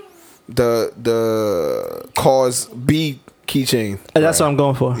cause B keychain. And that's what I'm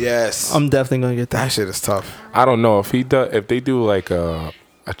going for. Yes, I'm definitely gonna get that that. shit is tough. I don't know if if they do like a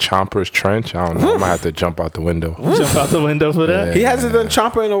Chomper's trench. I don't know. I might have to jump out the window. Jump out the window for that. Yeah. He hasn't done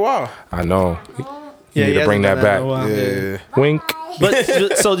Chomper in a while. I know. Yeah, need he to bring hasn't that done in a back. while. Yeah. Wink.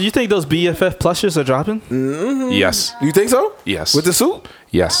 But so, do you think those BFF plushes are dropping? Yes. You think so? Yes. With the suit?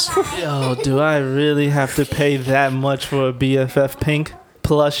 Yes. Yo, do I really have to pay that much for a BFF pink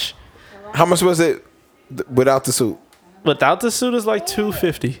plush? How much was it without the suit? Without the suit, is like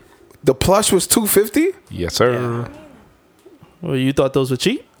 $250. The plush was $250. Yes, sir. Well, you thought those were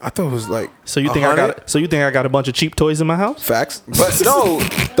cheap? I thought it was like. So you think I 100? got? So you think I got a bunch of cheap toys in my house? Facts? But no,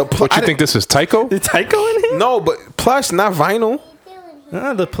 the plush. What you think this is Tycho? The Tyco in here? No, but plush, not vinyl.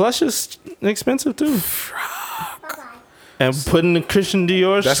 The plush is expensive too. And putting the Christian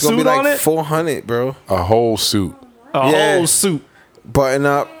Dior That's gonna be suit on like it, $400, bro. A whole suit. a Yeah. whole suit. Button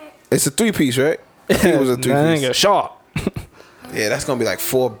up. It's a 3-piece, right? I think it was a 3-piece. Nigga, sharp. Yeah, that's gonna be like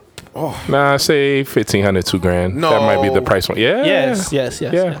 $4. Oh, Nah, say $1,500, $2,000. No. That might be the price one. Yeah. Yes. Yeah,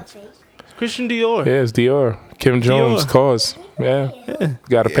 Yes. Christian Dior. it's Dior. Kim Jones, cause. Yeah.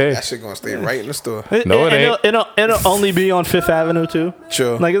 Gotta yeah, pay. that shit gonna stay right in the store. No, it ain't. It'll only be on Fifth Avenue too.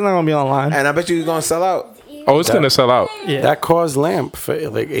 Sure. Like it's not gonna be online. And I bet you it's gonna sell out. Oh, it's gonna sell out. Yeah. That cause lamp for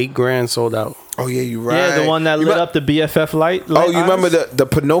like $8,000 sold out. Oh yeah, you right. Yeah, the one that You lit me- up the BFF light. Oh, you remember the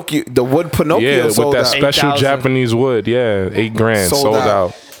Pinocchio, the wood Pinocchio Yeah, with sold that out. special 8,000. Japanese wood. Yeah, $8,000 Sold sold out.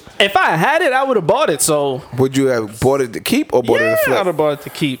 out. If I had it, I would have bought it. So Would you have bought it to keep or bought it yeah, to I would flip? have bought it to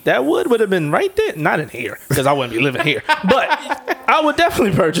keep. That wood would have been right there, not in here because I wouldn't be living here. But I would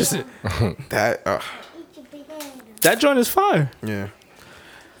definitely purchase it. That That joint is fire. yeah,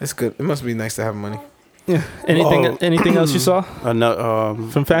 it's good. It must be nice to have money. Yeah. Anything? Oh. Anything else you saw Another,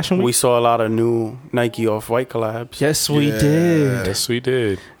 from Fashion Week? we saw a lot of new Nike Off-White collabs. Yes, we Yeah. did. Yes, we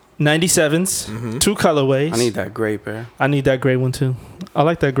did. 97s, Mm-hmm. 2 colorways. I need that gray pair. I need that gray one too. I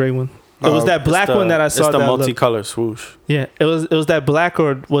like that gray one. It was that black It's the- one that I saw. It's the that looked- multicolor swoosh. Yeah, it was that black,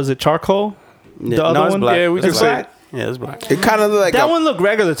 or was it charcoal? Yeah, The other no, it's one? black. Yeah, we It's can say black. Yeah, it's black. It kind of looked like That a, one looked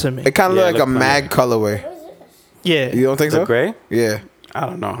regular to me. It kind of Yeah, looked like a look mag colorway. Yeah. You don't think The so? gray? Yeah. I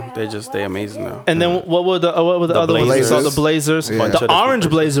don't know. They amazing though. And then what were the other ones? We saw Blazers. the Blazers. Yeah. Bunch of The different orange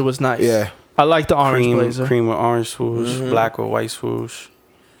versions. blazer was nice. Yeah. I like the orange cream, blazer. cream with orange swoosh, black with white swoosh.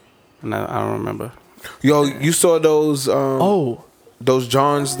 And I don't remember. Yo, you saw those Oh, those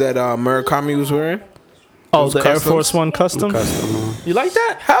Johns that Murakami was wearing? the Air customs? Force One custom. Custom. You like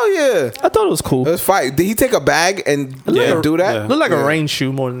that? Hell yeah. I thought it was cool. It was fire. Did he take a bag and Yeah. do that? Yeah. Looked like Yeah. a rain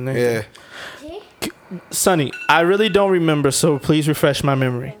shoe more than anything. Yeah. Sonny, I really don't remember, so please refresh my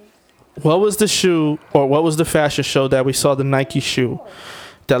memory. What was the shoe, or what was the fashion show that we saw the Nike shoe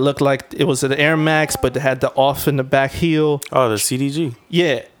that looked like it was an Air Max, but it had the off in the back heel? Oh, the CDG.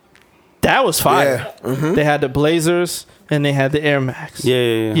 Yeah, that was fire. Yeah. Mhm. They had the Blazers and they had the Air Max.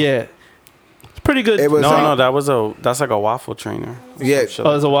 Yeah. Yeah. It's pretty good. It was No, that's like a waffle trainer. Yeah.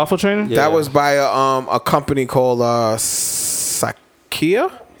 Oh, it's a waffle trainer? Yeah. That was by a company called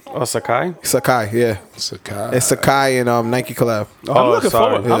Sakia? Oh, Sakai. Sakai, yeah. It's Sakai and Nike collab. I'm looking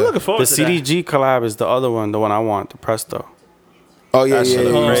sorry. forward. I'm looking forward The to that. CDG collab is the other one, the one I want, the Presto. Oh yeah, That yeah, shit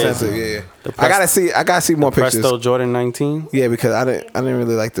yeah. look You crazy. sent it, yeah. The I gotta see more pictures. Presto Jordan 19. Yeah, because I didn't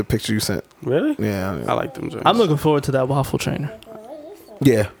really like the picture you sent. Really? Yeah, I like them joints. I'm looking forward to that waffle trainer.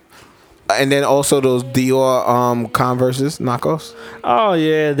 yeah. And then also those Dior Converses knockoffs. Oh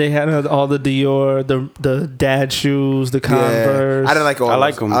yeah, they had all the Dior, the dad shoes, the Converse. Yeah. I didn't like all. I those.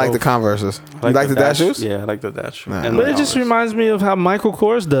 like them I like the both. Converses. You like the dad shoes? Yeah, I like the dash shoes. Nah. And But the it just Converse. reminds me of how Michael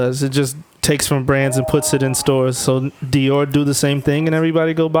Kors does. It just takes from brands and puts it in stores. So Dior do the same thing and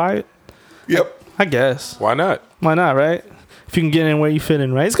everybody go buy it. Yep. I guess. Why not? Why not, right? If you can get in where you fit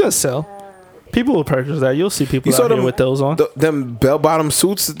in, right? It's gonna sell. People will purchase that. You'll see people You saw out here them with those on. Them bell bottom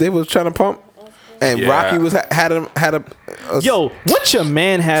suits that they was trying to pump, and Yeah. Rocky was had a Yo, what your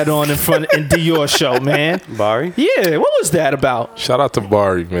man had on in front in Dior show, man? Bari? Yeah, what was that about? Shout out to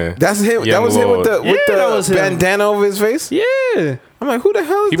Bari, man. That's him. That Young was him with Lord. the with Yeah, the that was him. bandana over his face. Yeah. I'm like, who the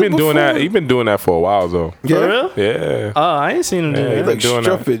hell is He the been doing that. buffoon? He been doing that for a while though. Yeah. For real? Yeah. Oh, I ain't seen him do Yeah, he that. been like doing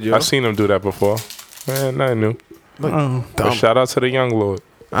stupid, that. yo. I've seen him do that before. Man, nothing new. Oh. But shout out to the young Lord.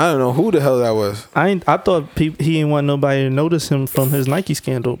 I don't know who the hell that was. I thought he didn't want nobody to notice him from his Nike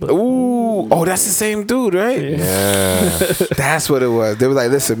scandal, but Ooh, oh, that's the same dude, right? Yeah. That's what it was. They were like,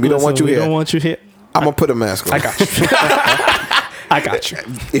 listen, we don't want you we here. don't want you here. I'm gonna put a mask on. I got you. I got you.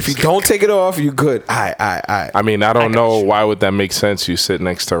 If you don't take it off, you good. I. I mean, I don't know why would that make sense. You sit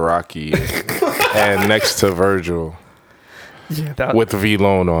next to Rocky and next to Virgil Yeah, that, with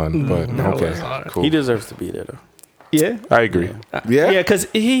V-Lone on, but that was okay, hard. cool. He deserves to be there, though. yeah, I agree. Yeah. yeah, because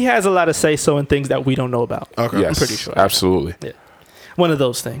he has a lot of say so in things that we don't know about. Okay. Yes, pretty sure. absolutely. One of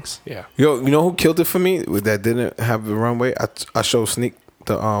those things. Yeah. Yo, you know who killed it for me that didn't have the runway? I showed Sneak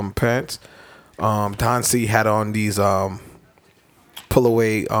the pants. Don C had on these pull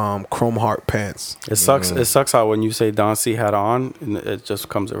away chrome heart pants. It sucks. It sucks how when you say Don C had on, and it just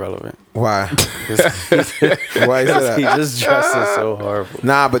becomes irrelevant. Why? Why is that? He just dresses so horrible.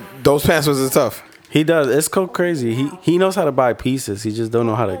 Nah, but those pants was tough. He does. It's so crazy. He knows how to buy pieces. He just don't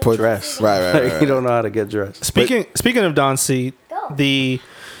know how to dress. Right. Like, he don't know how to get dressed. Speaking of Don C, the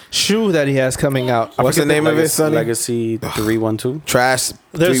shoe that he has coming out. I What's the forget name of it, Sonny? Legacy 312. Trash.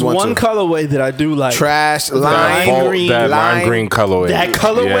 There's 312. one colorway that I do like. Trash That lime green, that lime lime- green colorway. That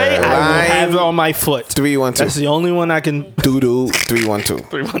colorway, Yeah. I will Lime- have it on my foot. 312. That's the only one I can. Doo 312.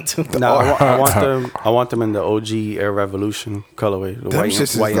 312. No, I want them in the OG Air Revolution colorway, the Them white, shits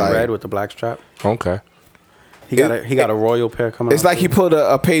is white and like- red with the black strap. Okay. He got a royal pair coming. It's out like he pulled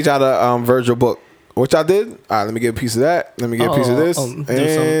a page out of Virgil book, which I did. All right, let me get a piece of that. Let me get a piece of this,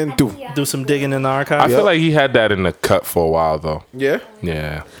 and Do some digging in the archive. I feel like he had that in the cut for a while though. yeah.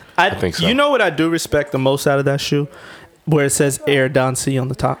 Yeah. I think so. You know what I do respect the most out of that shoe? Where it says Air Don C on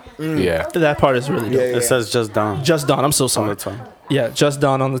the top. Yeah. That part is really dope. It says just Don Just Don. I'm so on sorry. the tongue. Yeah, Just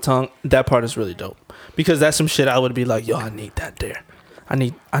Don on the tongue. That part is really dope. Because that's some shit I would be like, yo, I need that there. I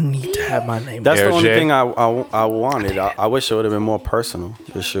need to have my name. That's Air the only J. thing I wanted. I wish it would have been more personal,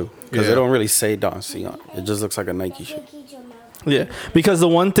 the shoe. Because Yeah. it don't really say Don C on it. It just looks like a Nike shoe. Yeah, because the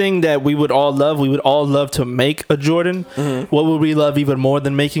one thing that we would all love to make a Jordan. What would we love even more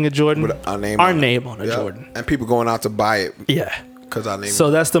than making a Jordan? With our name on a Yep. Jordan. And people going out to buy it Yeah. because our name. So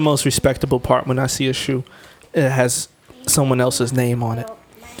that's the most respectable part when I see a shoe. It has someone else's name on it.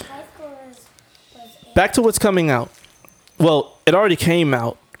 Back to what's coming out. Well, it already came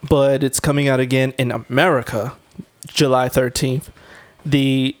out, but it's coming out again in America, July 13th.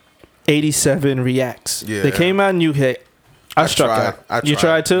 The 87 Reacts. Yeah. They came out in UK. I struck tried. out. I You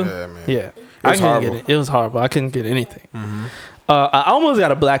tried. tried too? Yeah, man. Yeah. was I couldn't horrible. get it. It was horrible. I couldn't get anything. I almost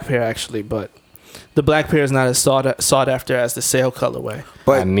got a black pair actually, but the black pair is not as sought after as the sale colorway. I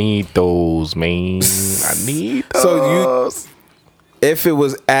But need those, man. I need those. so if it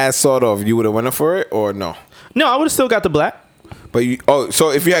was as sort of, you would have went for it or no? No, I would have still got the black. But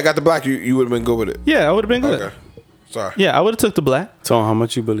so if you had got the black, you would have been good with it. Yeah, I would have been good. Okay. Sorry. Yeah, I would have took the black. So how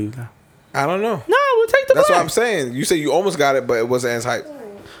much you believe that? I don't know. No, I would take the That's black. what I'm saying. You said you almost got it, but it wasn't as hype.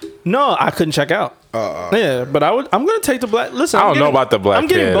 No, I couldn't check out. Yeah, but I'm gonna take the black. Listen, I I'm don't know getting- about the black I'm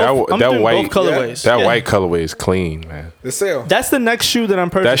getting pair. both. That I'm doing white- both colorways. That Yeah. white colorway is clean, man. The sale. That's the next shoe that I'm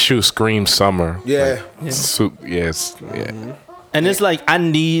That purchasing. shoe screams summer. Yeah. Yes. Yeah. And it's like I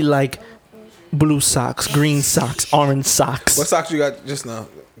need like blue socks, green socks, orange socks. What socks you got just now?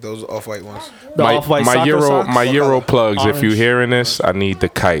 Those off-white ones. The off-white my soccer Euro socks? my Euro color? plugs. If you Orange. hearing this, I need the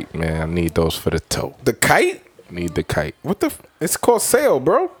kite, man. I need those for the toe. The kite? Need the kite. What the? It's called sale,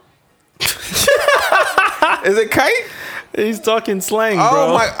 bro. Is it kite? He's talking slang, Oh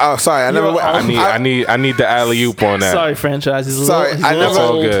bro. my! Oh, sorry. I never. You're Went, I need the alley oop on that. Sorry, franchise. He's Sorry, he's I a little never.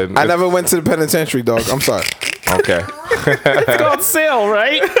 all old. good. I never went to the penitentiary, dog. I'm sorry. Okay. It's called sale,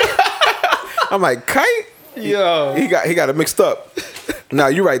 right? I'm like kite. Yo. He got it mixed up. Nah,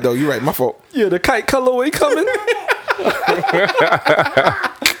 you right though. You right. My fault. Yeah, the kite colorway coming.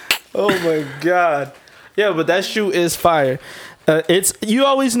 Oh my god. Yeah, but that shoe is fire. It's you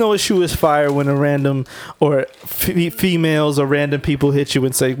always know a shoe is fire when a random or females or random people hit you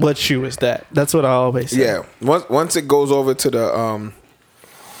and say, "What shoe is that?" That's what I always say. Yeah. Once it goes over to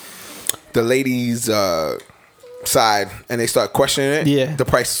the ladies' side and they start questioning it, Yeah. the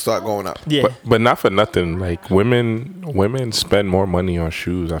prices start going up. Yeah. But not for nothing. Like women spend more money on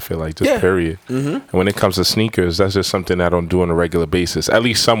shoes. I feel like just Yeah. period. And when it comes to sneakers, that's just something I don't do on a regular basis. At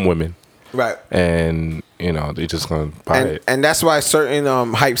least some women, Right. and they just gonna buy it. And that's why certain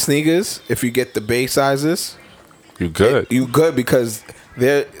hype sneakers, if you get the base sizes, You good? you good because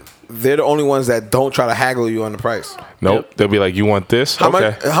they're the only ones that don't try to haggle you on the price. Nope. They'll be like, "You want this? How Okay."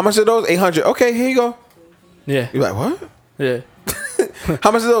 much? How much are those? 800. Okay, here you go. Yeah. You're like, what? Yeah. How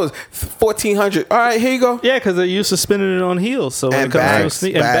much are those? 1,400. All right, here you go. Yeah, because they're used to spinning it on heels. So when And it comes to a bags,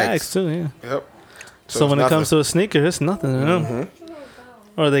 sneaker and bags. bags too, yeah. Yep. So when it comes to a sneaker, it's nothing to them.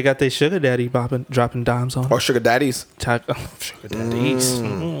 Or they got their sugar daddy dropping dimes on. or sugar daddies, Sugar daddies.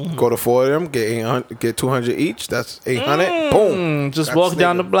 go to 4 of them, get 800, get 200 each. That's 800. Boom. Just That's walk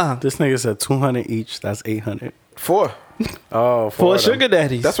down the nigga. block. This nigga said 200 each. That's 800. 4. Oh, For of them. sugar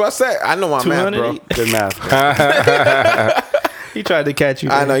daddies. That's what I said. I know my math, 200 bro. each. Good math. He tried to catch you.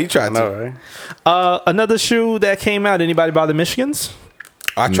 I man. know you tried I to. know, right? Another shoe that came out. Anybody buy the Michigans?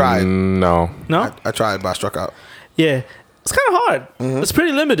 I tried. No. No? I tried, but I struck out. Yeah. It's kind of hard. It's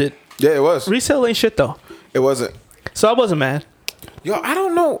pretty limited. Yeah, it was. Resale ain't shit though. It wasn't. So I wasn't mad. Yo, I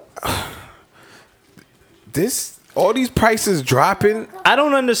don't know. All these prices dropping. I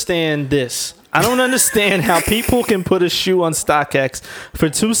don't understand this. I don't understand how people can put a shoe on StockX for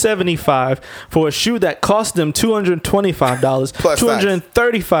 $275 for a shoe that cost them $225, Plus tax.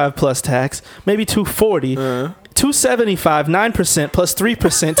 $235 plus tax, maybe $240. $275, 9% plus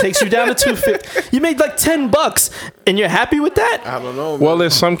 3% takes you down to $250. You made like $10 and you're happy with that? I don't know. Well, man.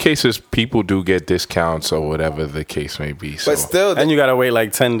 in some cases, people do get discounts or whatever the case may be. So. But still, And you gotta wait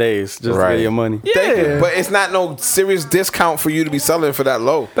like 10 days just to Right. get your money. thank you. Yeah. But it's not no serious discount for you to be selling for that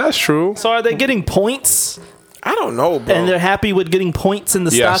low. That's true. So are they getting points? I don't know, bro. And they're happy with getting points in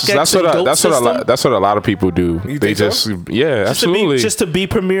the Yes, StockX that's and what GOAT system? that's what a lot of people do. You They think so? just yeah, absolutely. Just to be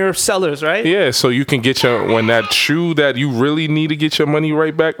premier sellers, right? Yeah, so you can get when that shoe that you really need to get your money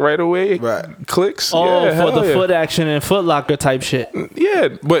right back right away Right. clicks. Oh, yeah, for hell the yeah. foot action and Foot Locker type shit. Yeah,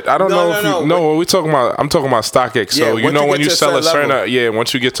 but I don't No, know no, if no. you know what we're talking about. I'm talking about StockX. So Yeah, you once know you when get you to a sell a certain certain level.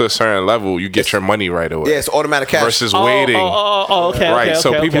 once you get to a certain level, you get your money right away. Yeah, it's automatic cash. Versus waiting. Okay. Right. Okay, so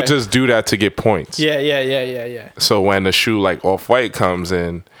okay, people okay. just do that to get points. Yeah. So when the shoe like Off-White comes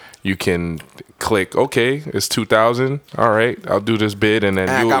in, you can click, okay, it's 2,000. All right, I'll do this bid, and then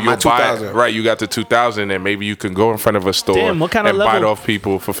And I you'll got my buy it. 2,000. Right, you got the 2,000, and maybe you can go in front of a store Damn, what kind of and buy it level? off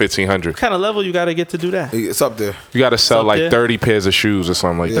people for 1,500. What kind of level you got to get to do that? It's up there. You got to sell up like there. 30 pairs of shoes or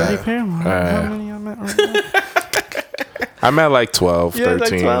something like Yeah. that. How many I'm at right now? I'm at like 12, Yeah, like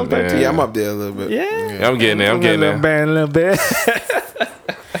 13. 12, 13. Yeah, I'm up there a little bit. Yeah. I'm getting there. I'm getting A little there. bit, a little bit.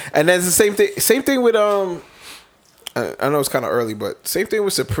 And then it's the same thing. Same thing with I know it's kind of early, but same thing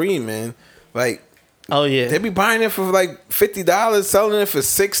with Supreme, man. Like Oh yeah. they be buying it for like $50, selling it for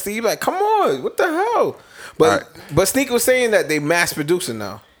 $60. Like, come on, what the hell? But Sneak was saying that they mass producing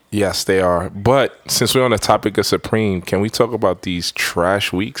now. Yes, they are. But since we're on the topic of Supreme, can we talk about these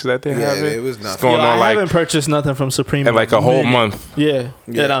trash weeks that they're Yeah, having? it was It's nothing. going Yo, I on like haven't purchased nothing from Supreme in like a whole minute. month, Yeah,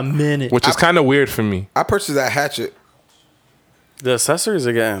 in a minute. which is kind of weird for me. I purchased that hatchet. The accessories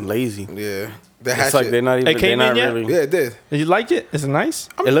are getting lazy. Yeah, the It's hatchet. like they're not even. It came they're not in yet? really. Yeah, it did. Did you like it? Is it nice?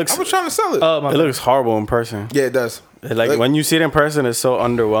 It looks. I was trying to sell it. Oh my. It looks horrible in person. Yeah, it does. Like when you see it in person, it's so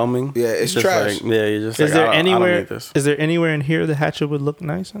underwhelming. Yeah, it's just trash. Like, yeah, you're just. Is like, there I don't anywhere? need this. Is there anywhere in here the hatchet would look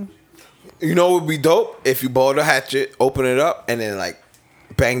nice? Huh? You know what would be dope? If you bought a hatchet, open it up, and then like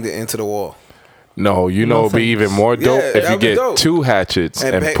banged it into the wall. No, you know, it'd be even more dope Yeah, if you that'd be get dope. 2 hatchets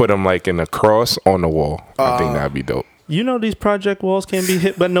And and bang- put them like in a cross on the wall. I think that'd be dope. You know these project walls can be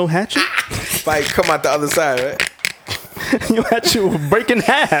hit, but no hatchet. Like come out the other side, right? Your hatchet will break in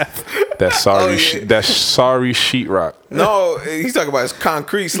half. That sorry, Oh, yeah. that sorry sheetrock. No, he's talking about his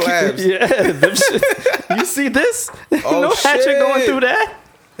concrete slabs. Yeah, them shit. You see this? Oh, no hatchet shit. going through that.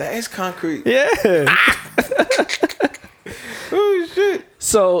 That is concrete. Yeah. Oh shit.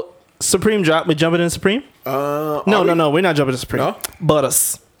 So Supreme drop. We jumping in Supreme? No, we're not jumping in Supreme. No?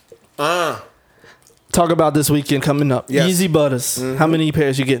 Butters. Talk about this weekend coming up. Yes. Easy Butters. How many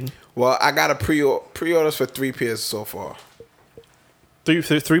pairs you getting? Well, I got a pre-orders for 3 pairs so far.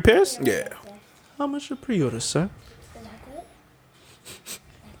 Three pairs? Yeah. How much are pre-orders, sir?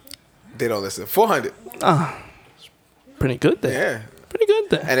 They don't listen. 400. Pretty good there. Yeah. Pretty good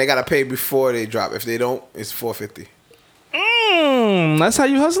there. And they gotta pay before they drop. If they don't, it's 450. That's how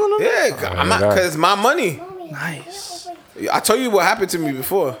you hustling them? Yeah, I'm not, cause it's my money. Nice. I told you what happened to me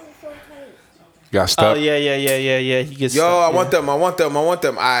before. Got stuck. Oh yeah. He gets Yo, stuck, I want them. I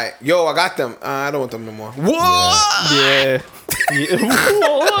got them. I don't want them no more. What? Yeah.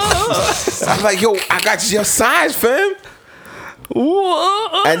 I'm like, yo, I got your size, fam.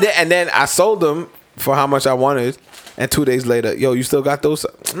 And then I sold them for how much I wanted. And 2 days later, yo, you still got those?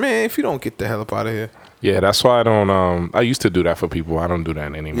 Man, if you don't get the hell up out of here. Yeah, that's why I don't. I used to do that for people. I don't do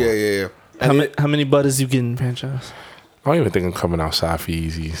that anymore. Yeah. How many butters you getting, franchise? I don't even think I'm coming outside for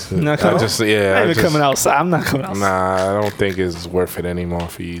Yeezys. Not coming? I'm even coming outside. I'm not coming outside. Nah, I don't think it's worth it anymore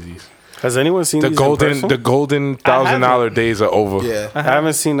for Yeezys. Has anyone seen The these golden in person? the golden $1,000 days are over. Yeah. I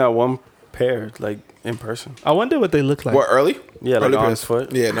haven't seen that one pair like in person. I wonder what they look like. What, early? Yeah, like Early on pairs. his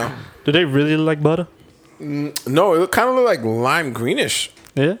foot. Yeah, no. Do they really look like butter? No, it kind of look like lime greenish.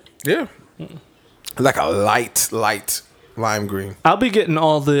 Yeah. Yeah. Like a light lime green. I'll be getting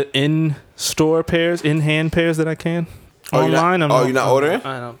all the in-store pairs, in-hand pairs that I can. Oh, you're not- Online, you're not ordering?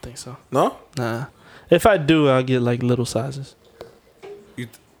 I don't think so. No? Nah. If I do, I'll get like little sizes.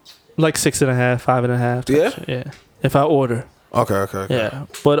 Like 6.5, 5.5. Yeah? Shit. Yeah. If I order. Okay. Yeah.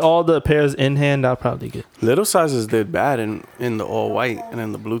 But all the pairs in hand, I'll probably get. Little sizes did bad in the all white and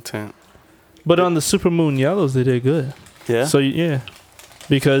in the blue tint. But on the Supermoon yellows, they did good. Yeah. So yeah,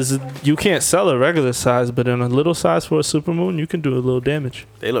 because you can't sell a regular size, but in a little size for a Supermoon, you can do a little damage.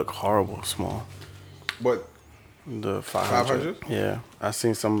 They look horrible small. What? The 500? Yeah. I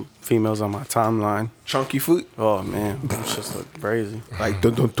seen some females on my timeline. Chunky foot? Oh man, it's just look crazy. Like,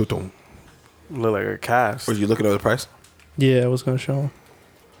 dun. Look like a cast. Was you looking at the price? Yeah, I was gonna show them.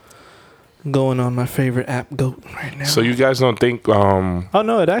 Going on my favorite app, Goat, right now. So you guys don't think Oh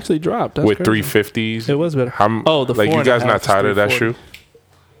no, it actually dropped. That's with crazy. 350s? It was better. The like you guys not tired of that shoe?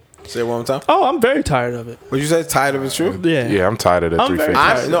 Say it one more time. Oh, I'm very tired of it. What you say? Tired of it, true? Yeah. Yeah, I'm tired of the I'm very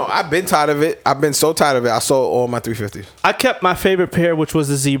 350s. tired. I've been tired of it. I've been so tired of it. I sold all my 350s. I kept my favorite pair, which was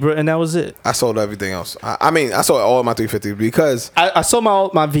the zebra, and that was it. I sold everything else. I sold all my 350s because I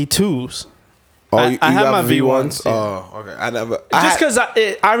sold my V2s. I have my V1s. Yeah. Oh, okay. I never. Just because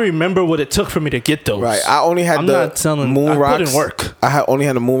I remember what it took for me to get those. Right. I only had I'm the not selling. Moon I Rocks. put in work. I only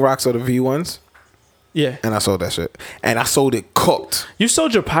had the Moon Rocks or the V1s, Yeah. and I sold that shit. And I sold it cooked. You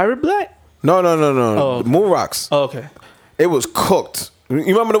sold your Pirate Black? No. Oh, okay. Moon Rocks. Oh, okay. It was cooked. You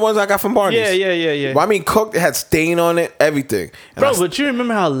remember the ones I got from Barney's? Yeah. Well, I mean, cooked. It had stain on it, everything. And Bro, but you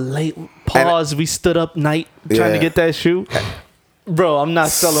remember how late we stood up night trying to Yeah. get that shoe? Bro, I'm not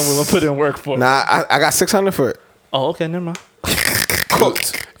selling what I put in work for. Nah, I got 600 for it. Oh, okay, never mind.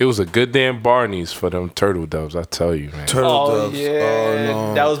 Cooked. It was a good damn Barney's for them turtle doves, I tell you, man. Oh,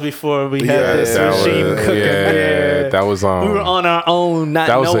 yeah. That was before we had this that regime was- cooking. yeah, that was We were on our own, not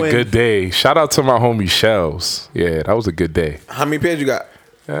that was knowing. a good day. Shout out to my homie Shells. Yeah, that was a good day. How many pairs you got?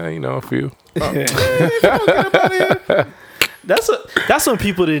 You know, a few. That's when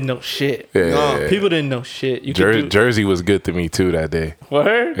people didn't know shit. Yeah. People didn't know shit. You could do Jersey was good to me too that day.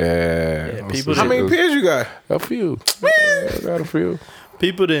 word. Yeah. people How many pairs you got? A few. I got a few.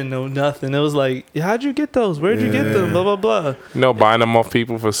 People didn't know nothing. It was like, how'd you get those? Where'd you get them? Blah blah blah. You know, buying them off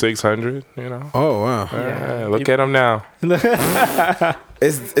people for 600. You know. Oh wow. Look at them now.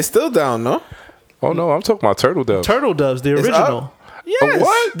 It's still down, no? Oh no, I'm talking about turtle doves. Turtle doves, the original. Yes.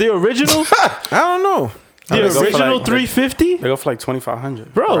 what? The original. I don't know. The They go for original like- 350. They go for like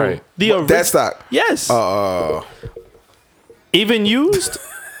 2,500. Bro, Right. the That stock. yes. Even Even used,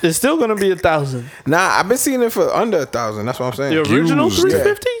 it's still gonna be 1,000. nah, I've been seeing it for under 1,000. That's what I'm saying. The original Used.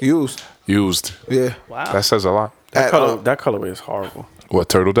 350. Used. Used. Yeah. Wow. That says a lot. At, That colorway is horrible. What,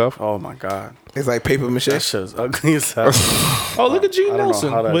 turtle dove? Oh my god, it's like paper mache. that shit is ugly as hell. Oh, look at Gene I don't know Nelson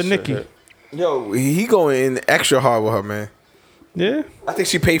how that with shit Nikki. hit. Yo, he going in extra hard with her, man. Yeah. I think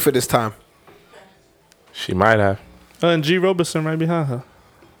she paid for this time. She might have. And G. Roberson right behind her.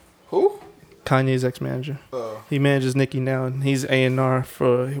 Who? Kanye's ex-manager. He manages Nicki now, and he's A&R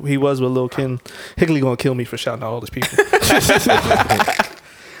for. He was with Lil' Kim. Higley gonna kill me for shouting out all these people.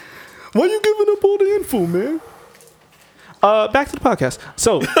 Why you giving up all the info, man? Back to the podcast.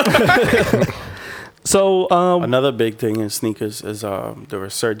 So, Another big thing in sneakers is the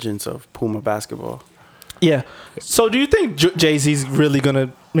resurgence of Puma basketball. yeah. So, do you think Jay-Z's really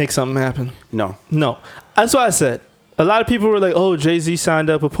gonna make something happen? No, No. That's what I said. A lot of people were like, "Oh, Jay-Z signed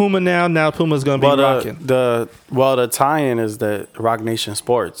up with Puma now. Now Puma's gonna be rocking." the tie-in is the Rock Nation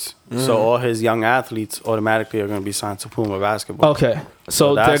Sports. So all his young athletes automatically are going to be signed to Puma basketball. Okay,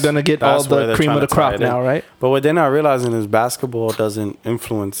 so they're that's- gonna get all that's where the they're cream of trying the to tie crop it in. now, right? But what they're not realizing is basketball doesn't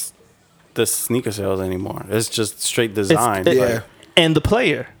influence the sneaker sales anymore. It's just straight design. Yeah. And the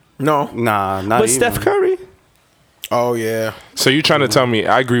player. No. Nah, not But even. Steph Curry. Oh yeah. So you're trying to tell me?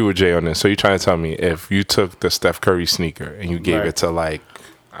 I agree with Jay on this. So you're trying to tell me if you took the Steph Curry sneaker and you gave Right. it to like,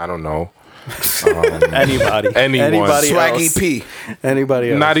 I don't know, Anybody. Anyone. Anybody Swaggy else. P.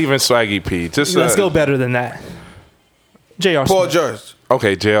 Anybody else. not even Swaggy P. Just Let's go better than that. J.R. Paul Smith. George.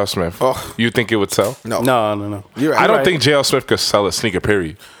 Okay, J.L. Smith. Oh. You think it would sell? No. No. You're right. I don't right. think J.L. Smith could sell a sneaker.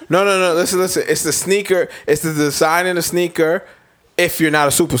 Period. No. Listen. It's the sneaker. It's the design in the sneaker. If you're not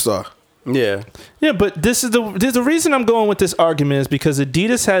a superstar. Yeah. Yeah, but there's the reason I'm going with this argument is because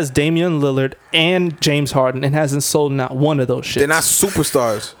Adidas has Damian Lillard and James Harden and hasn't sold not one of those shits. They're not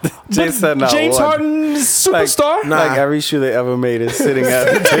superstars. Jay said not James one. Harden is superstar. Nah. Like every shoe they ever made is sitting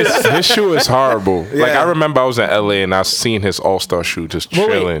at. His shoe is horrible. Like Yeah. I remember I was in L.A. and I seen his All Star shoe just Well,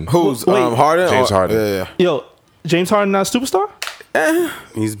 wait. chilling. Who's Wait. Harden? James Harden. Yeah. Yo, James Harden not a superstar?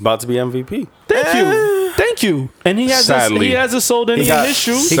 He's about to be MVP. Thank you. And he Sadly. hasn't sold any of his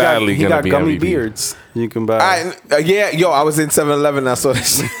shoes. Sadly he gonna got be gummy MVP. beards. You can buy. I was in 7-Eleven. I saw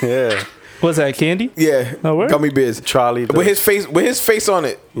this. Yeah. What's that, candy? Yeah, Oh, word? gummy bears. Charlie. With his face on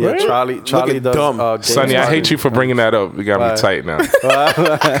it. Yeah, Really? Charlie Looking does. dumb. James Sonny, I hate Harden. you for bringing that up. You got Why? me tight now.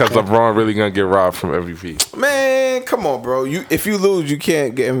 Because LeBron really gonna get robbed from MVP, Man, come on, bro. If you lose, you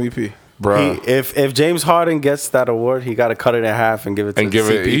can't get MVP. bro. If James Harden gets that award, he got to cut it in half and give it to And give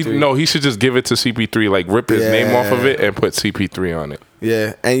it. CP3. He should just give it to CP3. Like rip his name off of it and put CP3 on it.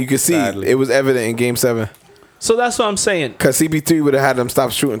 Yeah, and you can see Sadly. it was evident in Game 7 So that's what I'm saying. because CP3 would have had them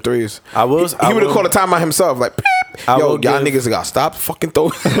stop shooting threes. I will. He would have called a timeout himself, like, "Beep." I yo, will y'all give- niggas got stop fucking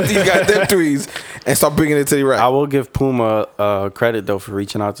throwing these goddamn threes and start bringing it to the rack. I will give Puma credit though for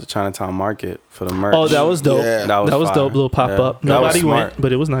reaching out to Chinatown Market for the merch. Oh, that was dope. Yeah. That was fire. dope. Little pop Yeah. up. That was Nobody smart. went,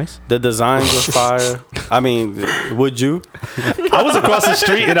 but it was nice. The designs were fire. I mean, would you? I was across the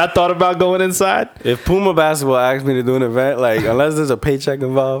street and I thought about going inside. If Puma Basketball asked me to do an event, like unless there's a paycheck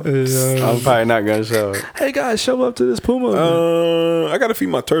involved, I'm probably not gonna show it. Hey guys, show up to this Puma. I gotta feed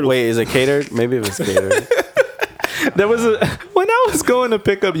my turtle. Wait, is it catered? Maybe it was catered. There was when I was going to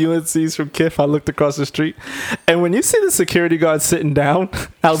pick up UNCs from Kiff, I looked across the street, and when you see the security guard sitting down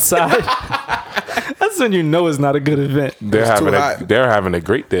outside, that's when you know it's not a good event. They're was too having hot. they're having a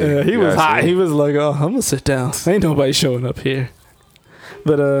great day. Yeah, he You was guys hot. see? He was like, "Oh, I'm gonna sit down. Ain't nobody showing up here."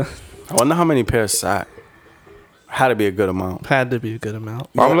 But I wonder how many pairs sat. Had to be a good amount. had to be a good amount.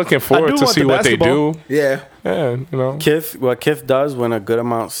 I'm looking forward do to want see the what they basketball. do. Yeah, Yeah, you know. What Kith does when a good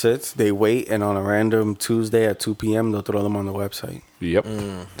amount sits, they wait and on a random Tuesday at 2 p.m. they'll throw them on the website. Yep.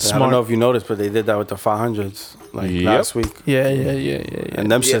 I don't know if you noticed, but they did that with the 500s like Yep. last week. Yeah. And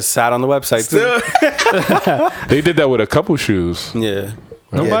them shit sat on the website too. They did that with a couple shoes. Yeah.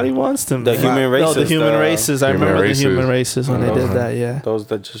 Nobody wants them. The human races. No, the human races. I Human remember races. the human races when they did that. Yeah. Those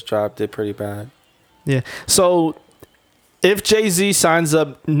that just dropped it pretty bad. Yeah. So if Jay-Z signs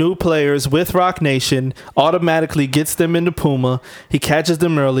up new players with Rock Nation, automatically gets them into Puma, he catches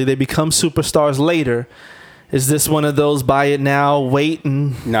them early, they become superstars later. Is this one of those buy it now, wait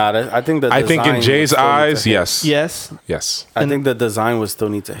and Nah, I think I think in Jay's eyes, yes. yes? Yes. I think the design would still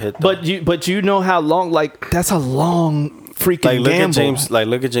need to hit. Though. But you know how long, like that's a long freaking like look gamble.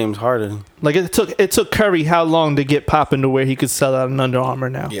 look at James Harden. Like it took Curry how long to get popping to where he could sell out an Under Armour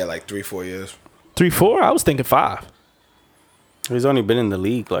now? yeah, like 3-4 years. 3-4? I was thinking 5. He's only been in the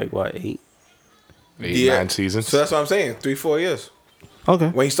league like what 8? 9 seasons. So that's what I'm saying. 3-4 years Okay.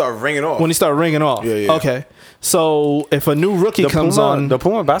 when he started ringing off. When he started ringing off. Yeah. Okay. So if a new rookie comes on, The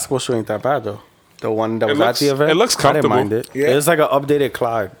Puma basketball shoe ain't that bad though. The one that was at the event, it looks I didn't comfortable. mind it. Yeah. It's like an updated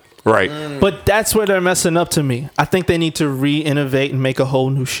Clyde. Right. but that's where they're messing up to me. I think they need to re-innovate and make a whole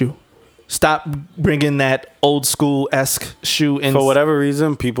new shoe. Stop bringing that old school-esque shoe in. For whatever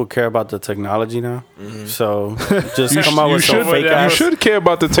reason, people care about the technology now. So just You come out you with some should, fake you ass. should care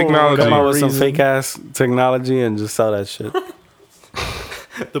about the technology. Come out with some reason. fake ass technology and just sell that shit.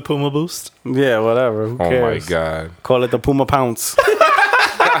 the Puma Boost. Yeah, whatever. Who Oh my cares? God. Call it the Puma Pounce.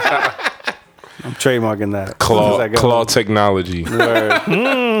 I'm trademarking that. Claw technology. Word.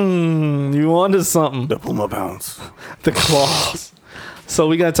 You wanted something. The Puma Pounce. The claws. So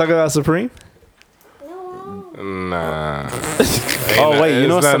we gonna talk about Supreme? Nah. Oh wait, you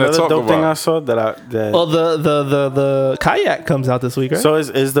know It's what's nothing to another talk dope thing about. I saw that Well, the kayak comes out this week, right? So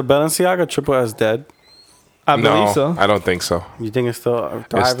is the Balenciaga Triple S dead? I believe No, so. I don't think so. You think it's still It's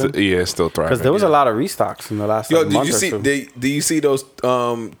thriving? it's still thriving. Because there was yeah. a lot of restocks in the last Yo, like, did month you or see? two. Do you see those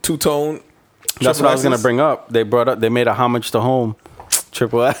two-tone? That's what I was gonna S's? bring up. They made a homage to home.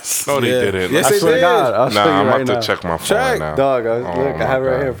 Triple S. No, they Yeah. didn't. Yes, I they swear to did. God, I'll show Nah, you I'm right about now. to check my phone Check, now. Dog, Oh look, I have it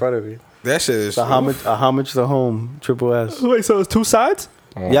right here in front of me. That shit is It's a homage to home. Triple S. Wait, so it's 2 sides?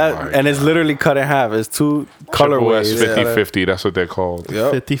 Oh Yeah, my and it's literally cut in half. It's two Triple S colorways. 50/50. That's what they're called.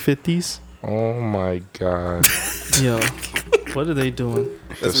 Yep. 50/50s. Oh my god, Yo, what are they doing?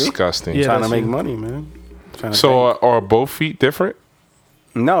 disgusting. Yeah. Trying to that's make you. money, man. Trying to So are both feet different?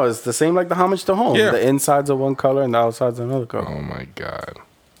 no, it's the same like the homage to home. Yeah. The insides are one color and the outsides are another color. Oh my god,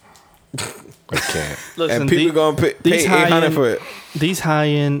 I can't. Listen, And people gonna pay these high 800 end- for it. these high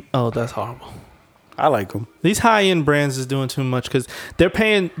end. Oh, that's horrible. I like them. These high end brands is doing too much because they're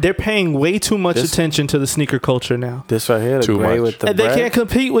paying way too much This- attention to the sneaker culture now. This right here, the Too gray much. with the And they bread. can't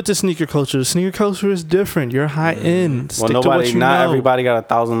compete with the sneaker culture. The sneaker culture is different. You're high end. Well, Stick to what nobody, you not know. everybody got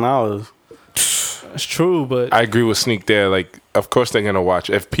 $1,000. It's true, but I agree with Sneak there. Like, of course they're gonna watch.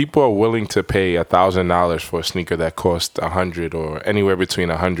 If people are willing to pay $1,000 for a sneaker that costs $100 or anywhere between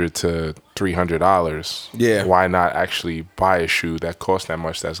 $100 to $300, Yeah. why not actually buy a shoe that costs that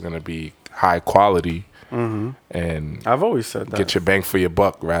much? That's gonna be high quality and I've always said that. get your bang for your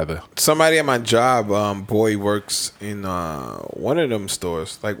buck. Rather, Somebody at my job, boy, works in one of them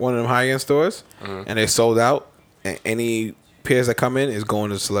stores, like one of them high end stores, and they sold out. And any pairs that come in is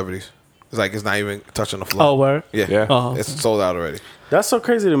going to celebrities. It's like it's not even touching the floor. oh, where? yeah, Yeah. Oh. it's sold out already. That's so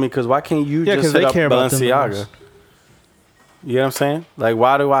crazy to me because why can't you Yeah, 'cause just they hit up care about them Balenciaga? numbers. You know what I'm saying? Like,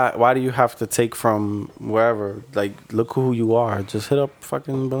 why do you have to take from wherever? Like, look who you are. Just hit up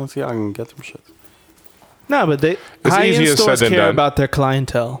fucking Balenciaga and get them shit. No, but they It's high end easier said stores than care done. about their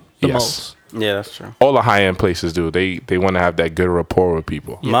clientele the Yes. most. Yeah, that's true. all the high end places do. They want to have that good rapport with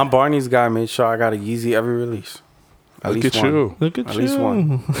people. My Barney's guy made sure I got a Yeezy every release. At Look least at one. you. Look at At you. least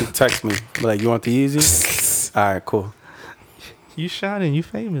one. He text me like, "You want the Yeezy?" All right, cool. You shining. You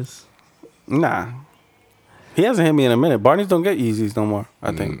famous. Nah, he hasn't hit me in a minute. Barney's don't get Yeezys no more.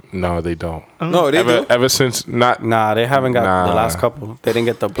 I think. No, they don't. No, they do. Ever since not Nah, they haven't got the Nah. last couple. They didn't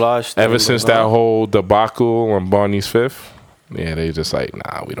get the blush. they ever didn't since get that the- whole debacle on Barney's Fifth. Yeah, they just like,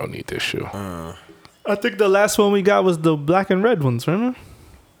 nah, we don't need this shoe. I think the last one we got was the black and red ones. Remember?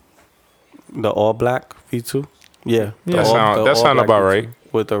 the all black V2. Yeah, Yeah. That sound all about black right. V2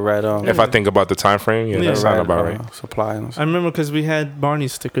 with the red If I think about the time frame, yeah, Yeah. that sound red, about right. Supply and I remember because we had Barney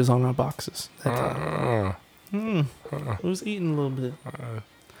stickers on our boxes. That time. It was eating a little bit.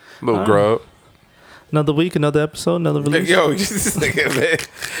 Little grub. Another week, another episode, another release. Yo, this nigga,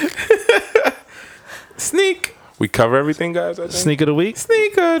 man. Sneak. We cover everything, guys. I think Sneak of the week.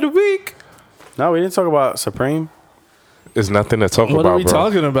 Sneaker of the week. No, we didn't talk about Supreme. there's nothing to talk What about, are we bro.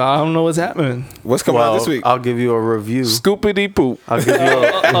 talking about? I don't know what's happening. What's coming out this week? I'll give you a review. Scoopity poop. I'll give you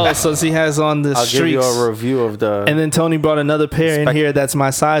a, Oh, so he has on the I'll give you streaks. a review of the. And then Tony brought another pair in Spec- here that's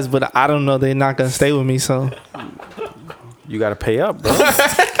my size, but I don't know. They're not gonna stay with me. So You gotta pay up, bro.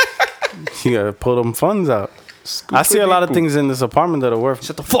 You gotta pull them funds out. I see a lot of things in this apartment that are worth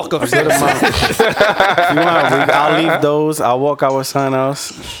shut the fuck up. a good amount. If you want, I'll leave those. I'll walk out with something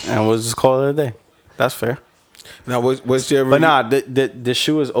else, and we'll just call it a day. That's fair. Now, what's your But review? nah, the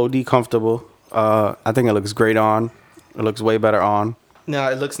shoe is OD comfortable. I think it looks great on. It looks way better on. No,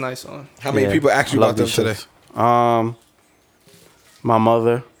 it looks nice on. How many Yeah, people asked you love about them these today? shits. My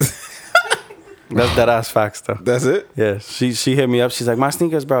mother. That's that ass facts though. That's it? Yeah, she hit me up. She's like, my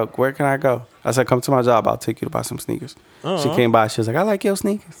sneakers broke. Where can I go? I said, come to my job. I'll take you to buy some sneakers. She came by. She was like, I like your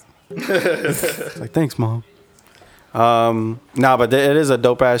sneakers. I was like, thanks, mom. Nah, but it is a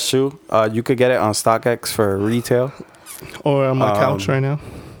dope ass shoe. You could get it on StockX for retail. Or on my couch right now.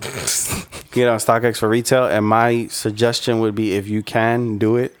 You get it on StockX for retail. And my suggestion would be, if you can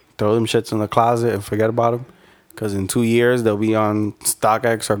do it, throw them shits in the closet and forget about them. Because in 2 years they'll be on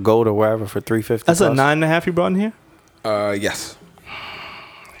StockX or Gold or wherever for $350. That's a 9.5 you brought in here. Yes.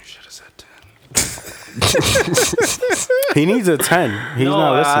 He needs a 10. He's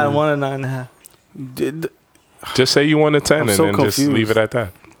not listening. I want a 9.5. Just say you want a 10 I'm and so then just confused. leave it at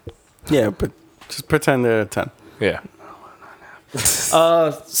that. Yeah, but just pretend they're a 10. Yeah.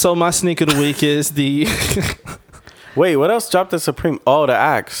 So my sneak of the week is the. Wait, what else dropped at Supreme? Oh, the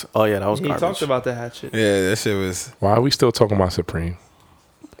Axe. Oh, yeah, that was He garbage. talked about the hatchet. Yeah, that shit was. Why are we still talking about Supreme?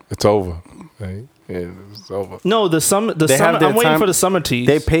 It's over. Right? Yeah, it's over. No, the summer. The They have summer. their I'm waiting time- for the summer teas.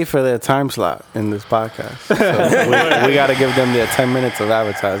 They pay for their time slot in this podcast. So we got to give them their 10 minutes of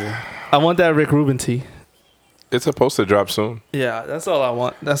advertising. I want that Rick Rubin tee. It's supposed to drop soon. Yeah, that's all I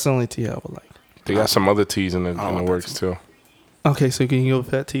want. That's the only tea I would like. They got some other teas in the works too. Okay, so can you go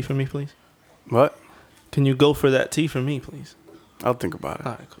for that tea for me, please? What? Can you go for that tea for me, please? I'll think about it.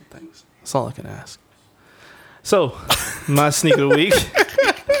 All right, cool. Thanks. That's all I can ask. So, my sneaker of the week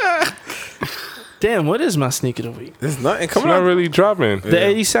Damn, what is my sneak of the week? There's nothing It's coming not out. really dropping. The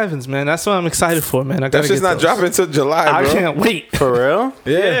 87s, man. That's what I'm excited for, man. I That's gotta just get not those. dropping until July, I bro. can't wait. For real?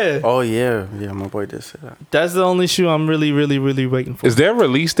 Yeah. Oh yeah, my boy did say that. That's the only shoe I'm really, really, really waiting for. Is there a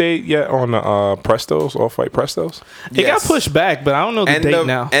release date yet on the Prestos, Off-White Prestos? It got pushed back, but I don't know the date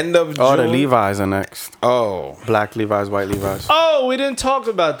now. End of June. Oh, the Levi's are next. Oh. Black Levi's, white Levi's. Oh, we didn't talk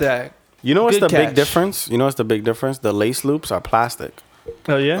about that. You know what's Good the catch. big difference? You know what's the big difference? The lace loops are plastic,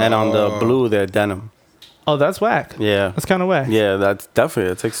 Oh, yeah? and on the blue they're denim. Oh, that's whack. Yeah, That's kind of whack. yeah, that's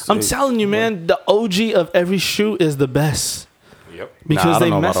definitely it takes. I'm telling you, man, the OG of every shoe is the best. Yep. Because they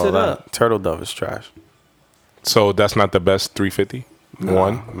mess it up. Turtle Dove is trash. So that's not the best 350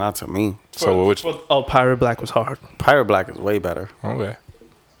 one. Not to me. So which? Oh, Pirate Black was hard. Pirate Black is way better. Okay.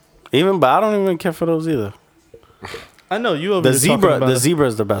 But I don't even care for those either. I know you over The there talking zebra, about the it. zebra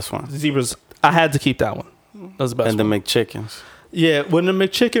is the best one, Zebras. I had to keep that one. That was the best and the one. McChickens. Yeah, when the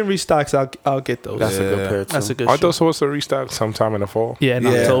McChicken restocks, I'll get those. That's a good pair too. That's a good Aren't shoe. those supposed to restock sometime in the fall? Yeah, in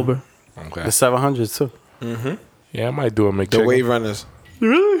Yeah. October. Okay. The 700s too. Yeah, I might do a The McChicken. Wave Runners.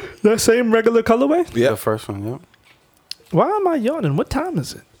 Really? That same regular colorway? The Yeah. first one. Yep. Why am I yawning? What time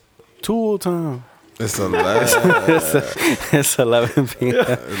is it? Tool time. It's a last. It's 11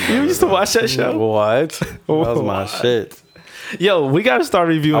 p.m. You used to watch that show? What? That was my shit. Yo, we gotta start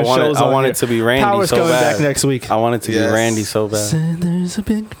reviewing shows. I on want here. it to be Randy Power's so coming bad. back next week. I want it to Yes. be Randy so bad. Said there's a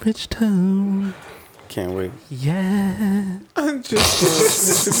big rich town. Can't wait. Yeah. I'm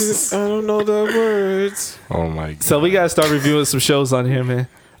just. I don't know the words. Oh my god. So we gotta start reviewing some shows on here, man.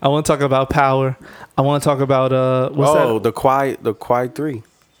 I want to talk about Power. I want to talk about what's that? The Quiet 3.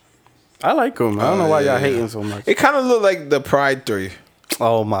 I like them. I don't know why y'all hating so much. It kind of looked like the Pride 3.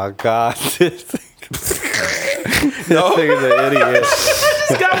 Oh my god. This nigga's an idiot.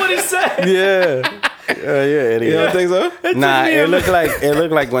 He's got what he said. Yeah. Yeah, idiot. You don't think so? Nah, it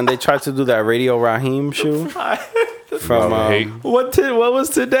looked like when they tried to do that Radio Raheem shoe from Hate. What was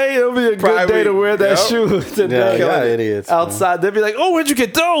today? It'll be a good Pride day to Week. wear that Yep. shoe yeah, today. y'all idiots. man. Outside, they'd be like, "Oh, where'd you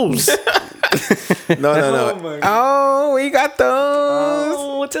get those? No. Oh, my Oh, we got those.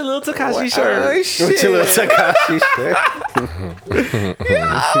 Oh, what's a little Takashi Oh, shirt? shit. With your little Takashi shirt.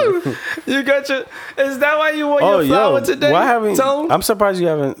 You got your. Is that why you wore Oh, your flower yo, today? why haven't? Tone? I'm surprised you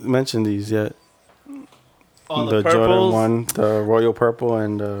haven't mentioned these yet. Oh, The Jordan purples? one, the royal purple,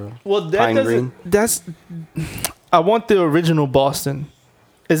 and the Well, that pine doesn't. green. That's. I want the original Boston.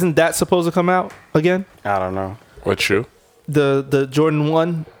 Isn't that supposed to come out again? I don't know. What shoe? The Jordan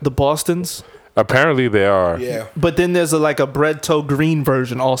 1, the Bostons. Apparently they are. Yeah. But then there's like a bread toe green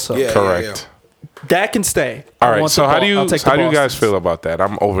version also. Yeah. Correct. That can stay. All I right. want So the how Bo- do you I'll take the how do you guys Bostons. feel about that?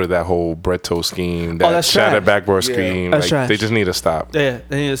 I'm over that whole bread toe scheme, that that's shattered trash. backboard scheme. That's Like, trash. they just need to stop. Yeah,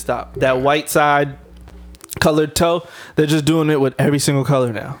 they need to stop. That white side colored toe, they're just doing it with every single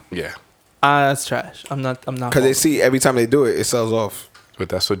color now. Yeah. That's trash. I'm not. Because they see every time they do it, it sells off. But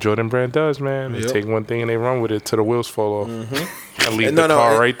that's what Jordan Brand does, man. They Yep. take one thing and they run with it till the wheels fall off. And leave No, the no,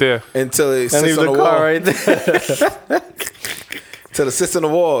 car it- right there. Until it And sits leave on the the car wall. right there. Till it sits on the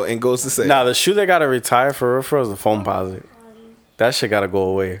wall and goes to say. Nah, the shoe they gotta retire for real is the foam posit. That shit gotta go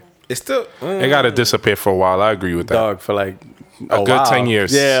away, It's still. They got to disappear for a while. I agree with that. dog. For like A good 10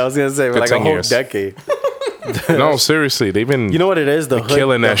 years. Yeah, I was gonna say for Good like a 10 whole years. decade. No, seriously. They've been. You know what it is? The hood,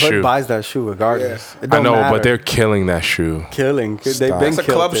 killing that the hood shoe. buys that shoe regardless. It I don't know, matter. but they're killing that shoe. killing. They've Stop. been It's a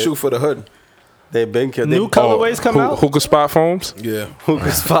killed club it. shoe for the hood. They've been killed. New colorways come out. Hookah spot foams? Yeah.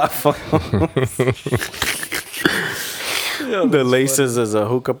 hookah spot phone. The laces is a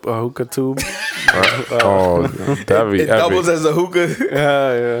hookah tube. Oh, that'd be It doubles epic. as a hookah.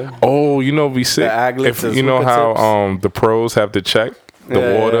 Yeah. Oh, you know, be sick. The aglets If is you know hookah how tips. the pros have to check the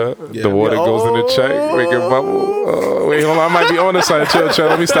Yeah, water. yeah. The water goes in the check, make it bubble. Oh, wait, hold on. I might be on this side. Chill.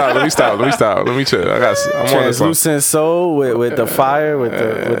 Let me stop. Let me chill. I'm on this one. Translucent sole with the fire with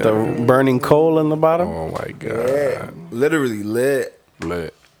the burning coal in the bottom. Oh my god. Yeah. Literally lit.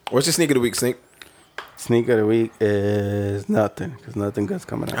 Lit. What's your sneak of the week, Sneak? Sneak of the week is nothing because nothing good's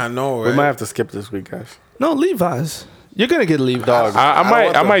coming out. I know, We right? might have to skip this week, guys. No, Levi's. You're gonna get Levi's. Dog.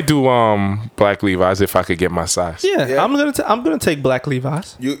 I might do black Levi's if I could get my size. Yeah, Yeah. I'm gonna take black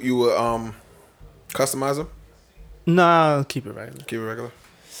Levi's. You would customize them? Nah, keep it regular. Keep it regular?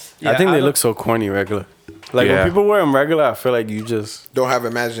 I think they don't- look so corny regular. Like Yeah. when people wear them regular, I feel like you just Don't have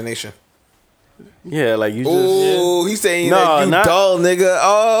imagination. like you just. Oh, he's saying No, that you not- dull, nigga.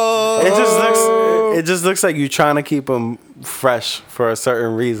 Oh. It just looks like you trying to keep them fresh for a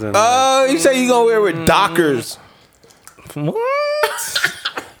certain reason. Oh, you say you gonna wear with Dockers. What?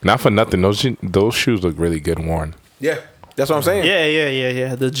 Not for nothing. Those shoes look really good worn. Yeah. That's what I'm saying.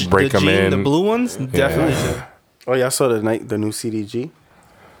 Yeah. Break the 'em jean, in. the blue ones, definitely. Oh, y'all saw the new CDG?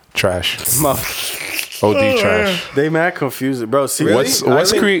 Trash. OD trash. They mad confused, bro. See, What's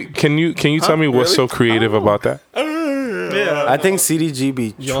Can you tell me what's so creative about that? I think CDG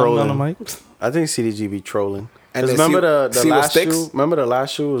be Yelling on the trolling. mic. I think CDG be trolling. And Because then remember the see what last sticks? shoe? Remember the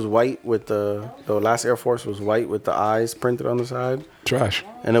last shoe was white with the last Air Force was white with the eyes printed on the side, Trash.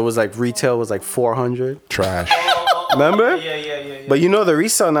 and it was like retail was like 400. Trash. Remember? Yeah. But you know the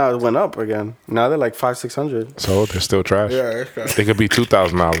resale now went up again. Now they're like 500-600. So they're still trash. Yeah, it's trash. They could be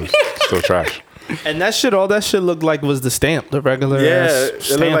 $2,000. Still trash. And all that shit looked like was the stamp, the regular Yeah, ass it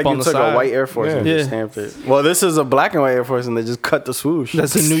stamp looked like on you the took side. a white Air Force and Yeah. just stamped it. Well, this is a black and white Air Force, and they just cut the swoosh.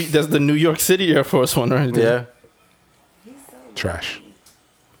 That's the New York City Air Force one right there. Yeah. Trash.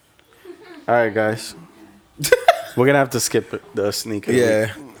 All right, guys. We're gonna have to skip it, the sneaker.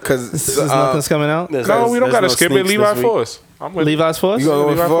 Yeah, because Nothing's coming out. No, we don't got to skip it. Levi Force. I'm with Levi's Force. you gonna go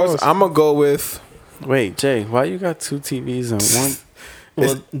with Levi Force? Force. I'm gonna go with. Wait, Jay, why you got two TVs and one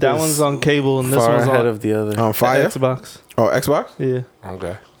Well, that one's on cable and this far one's ahead on of the other? On Fire? Xbox. Oh, Xbox? Yeah,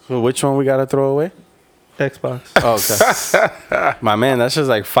 Okay. So which one we gotta throw away? Xbox. Oh, okay. My man, that's just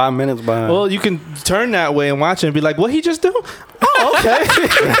like 5 minutes behind. Well, you can turn that way and watch it and be like, "What he just do?" Oh, okay.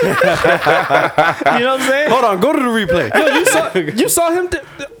 You know what I'm saying? hold on, go to the replay. Yo, you saw him.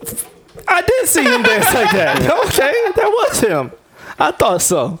 I did see him dance like that. Okay, that was him. I thought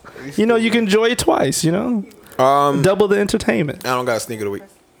so. You know, you can enjoy it twice. You know, double the entertainment. I don't got a sneaker of the week.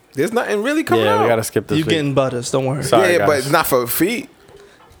 There's nothing really coming out. Yeah, we gotta skip this. You week. getting butters? Don't worry. Sorry, yeah, guys. but it's not for feet.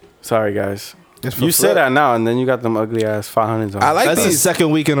 Sorry, guys. It's for You say flip. that now, and then you got them ugly ass 500s on. I like That's the these.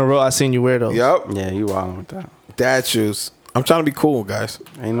 second week in a row I seen you wear those. Yup. Yeah, you wildin' with that. Dad shoes. I'm trying to be cool, guys.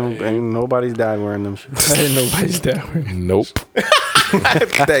 Ain't nobody's dad wearing them shit. Ain't nobody's down. Nope.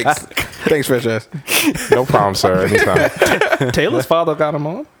 Thanks. Thanks, fresh ass. No problem, sir. Anytime. Taylor's father got him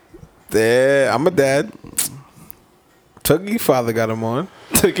on. Yeah, I'm a dad. Tuggy father got him on.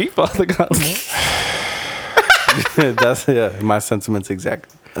 Tookie father got him on. That's my sentiments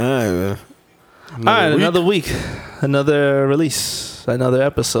exactly. All right, man. All right, another week, another release, another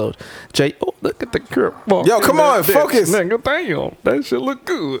episode. Jay, oh, look at the curve. Yo, come on, focus. Nigga, damn, that shit look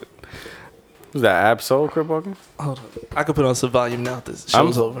good. Who's that? Absol Crip Walking? Hold on, I could put on some volume now. This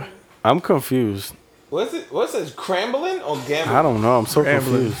show's over. I'm confused. What's it? What's it? Crambling or gambling? I don't know. I'm so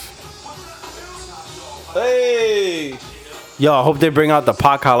Rambling. confused. Hey. Yo, I hope they bring out the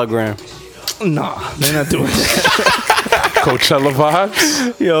Pac hologram. Nah, they're not doing that. Coachella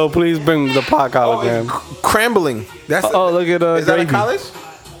vibes. Yo, please bring the Pac hologram. Crambling. That's Oh, look at is that a Gravy. college?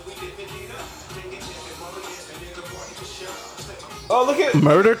 Oh, look at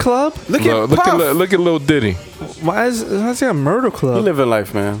Murder Club. look at Puff. Look at Lil Diddy. Why is he a Murder You Club? living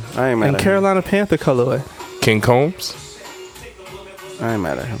life, man. I ain't mad And at him. Carolina Panther colorway. King Combs. I ain't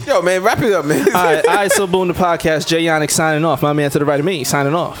mad at him. Yo, man, wrap it up, man. All right, so boom, the podcast. Jay Yannick signing off. My man to the right of me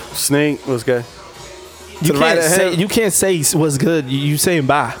signing off. Snake, what's good? You the right can't of say him. you can't say what's good. You saying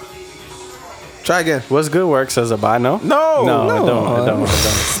bye. Try again. What's good works as a buy, no? No. No, I don't.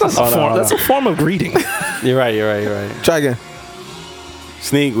 That's, Hold on. that's a form of greeting. You're right. Try again.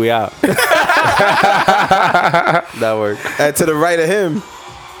 Sneak, we out. That worked. And to the right of him.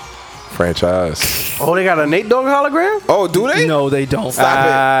 Franchise. Oh, they got a Nate Dogg hologram? Oh, do they? No, they don't. Stop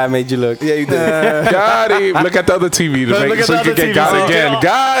I made you look. it. Yeah, you did. Got him. Look at the other TV to Look make at so the you can other get TV. got So- again.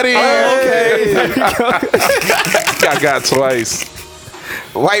 Got him. Okay. I got twice.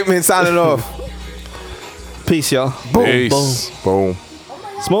 White man signing off. Peace, y'all. Peace. Boom.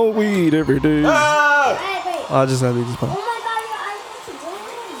 Smoke weed every day. I just gotta leave this part.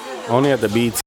 Only at the BT.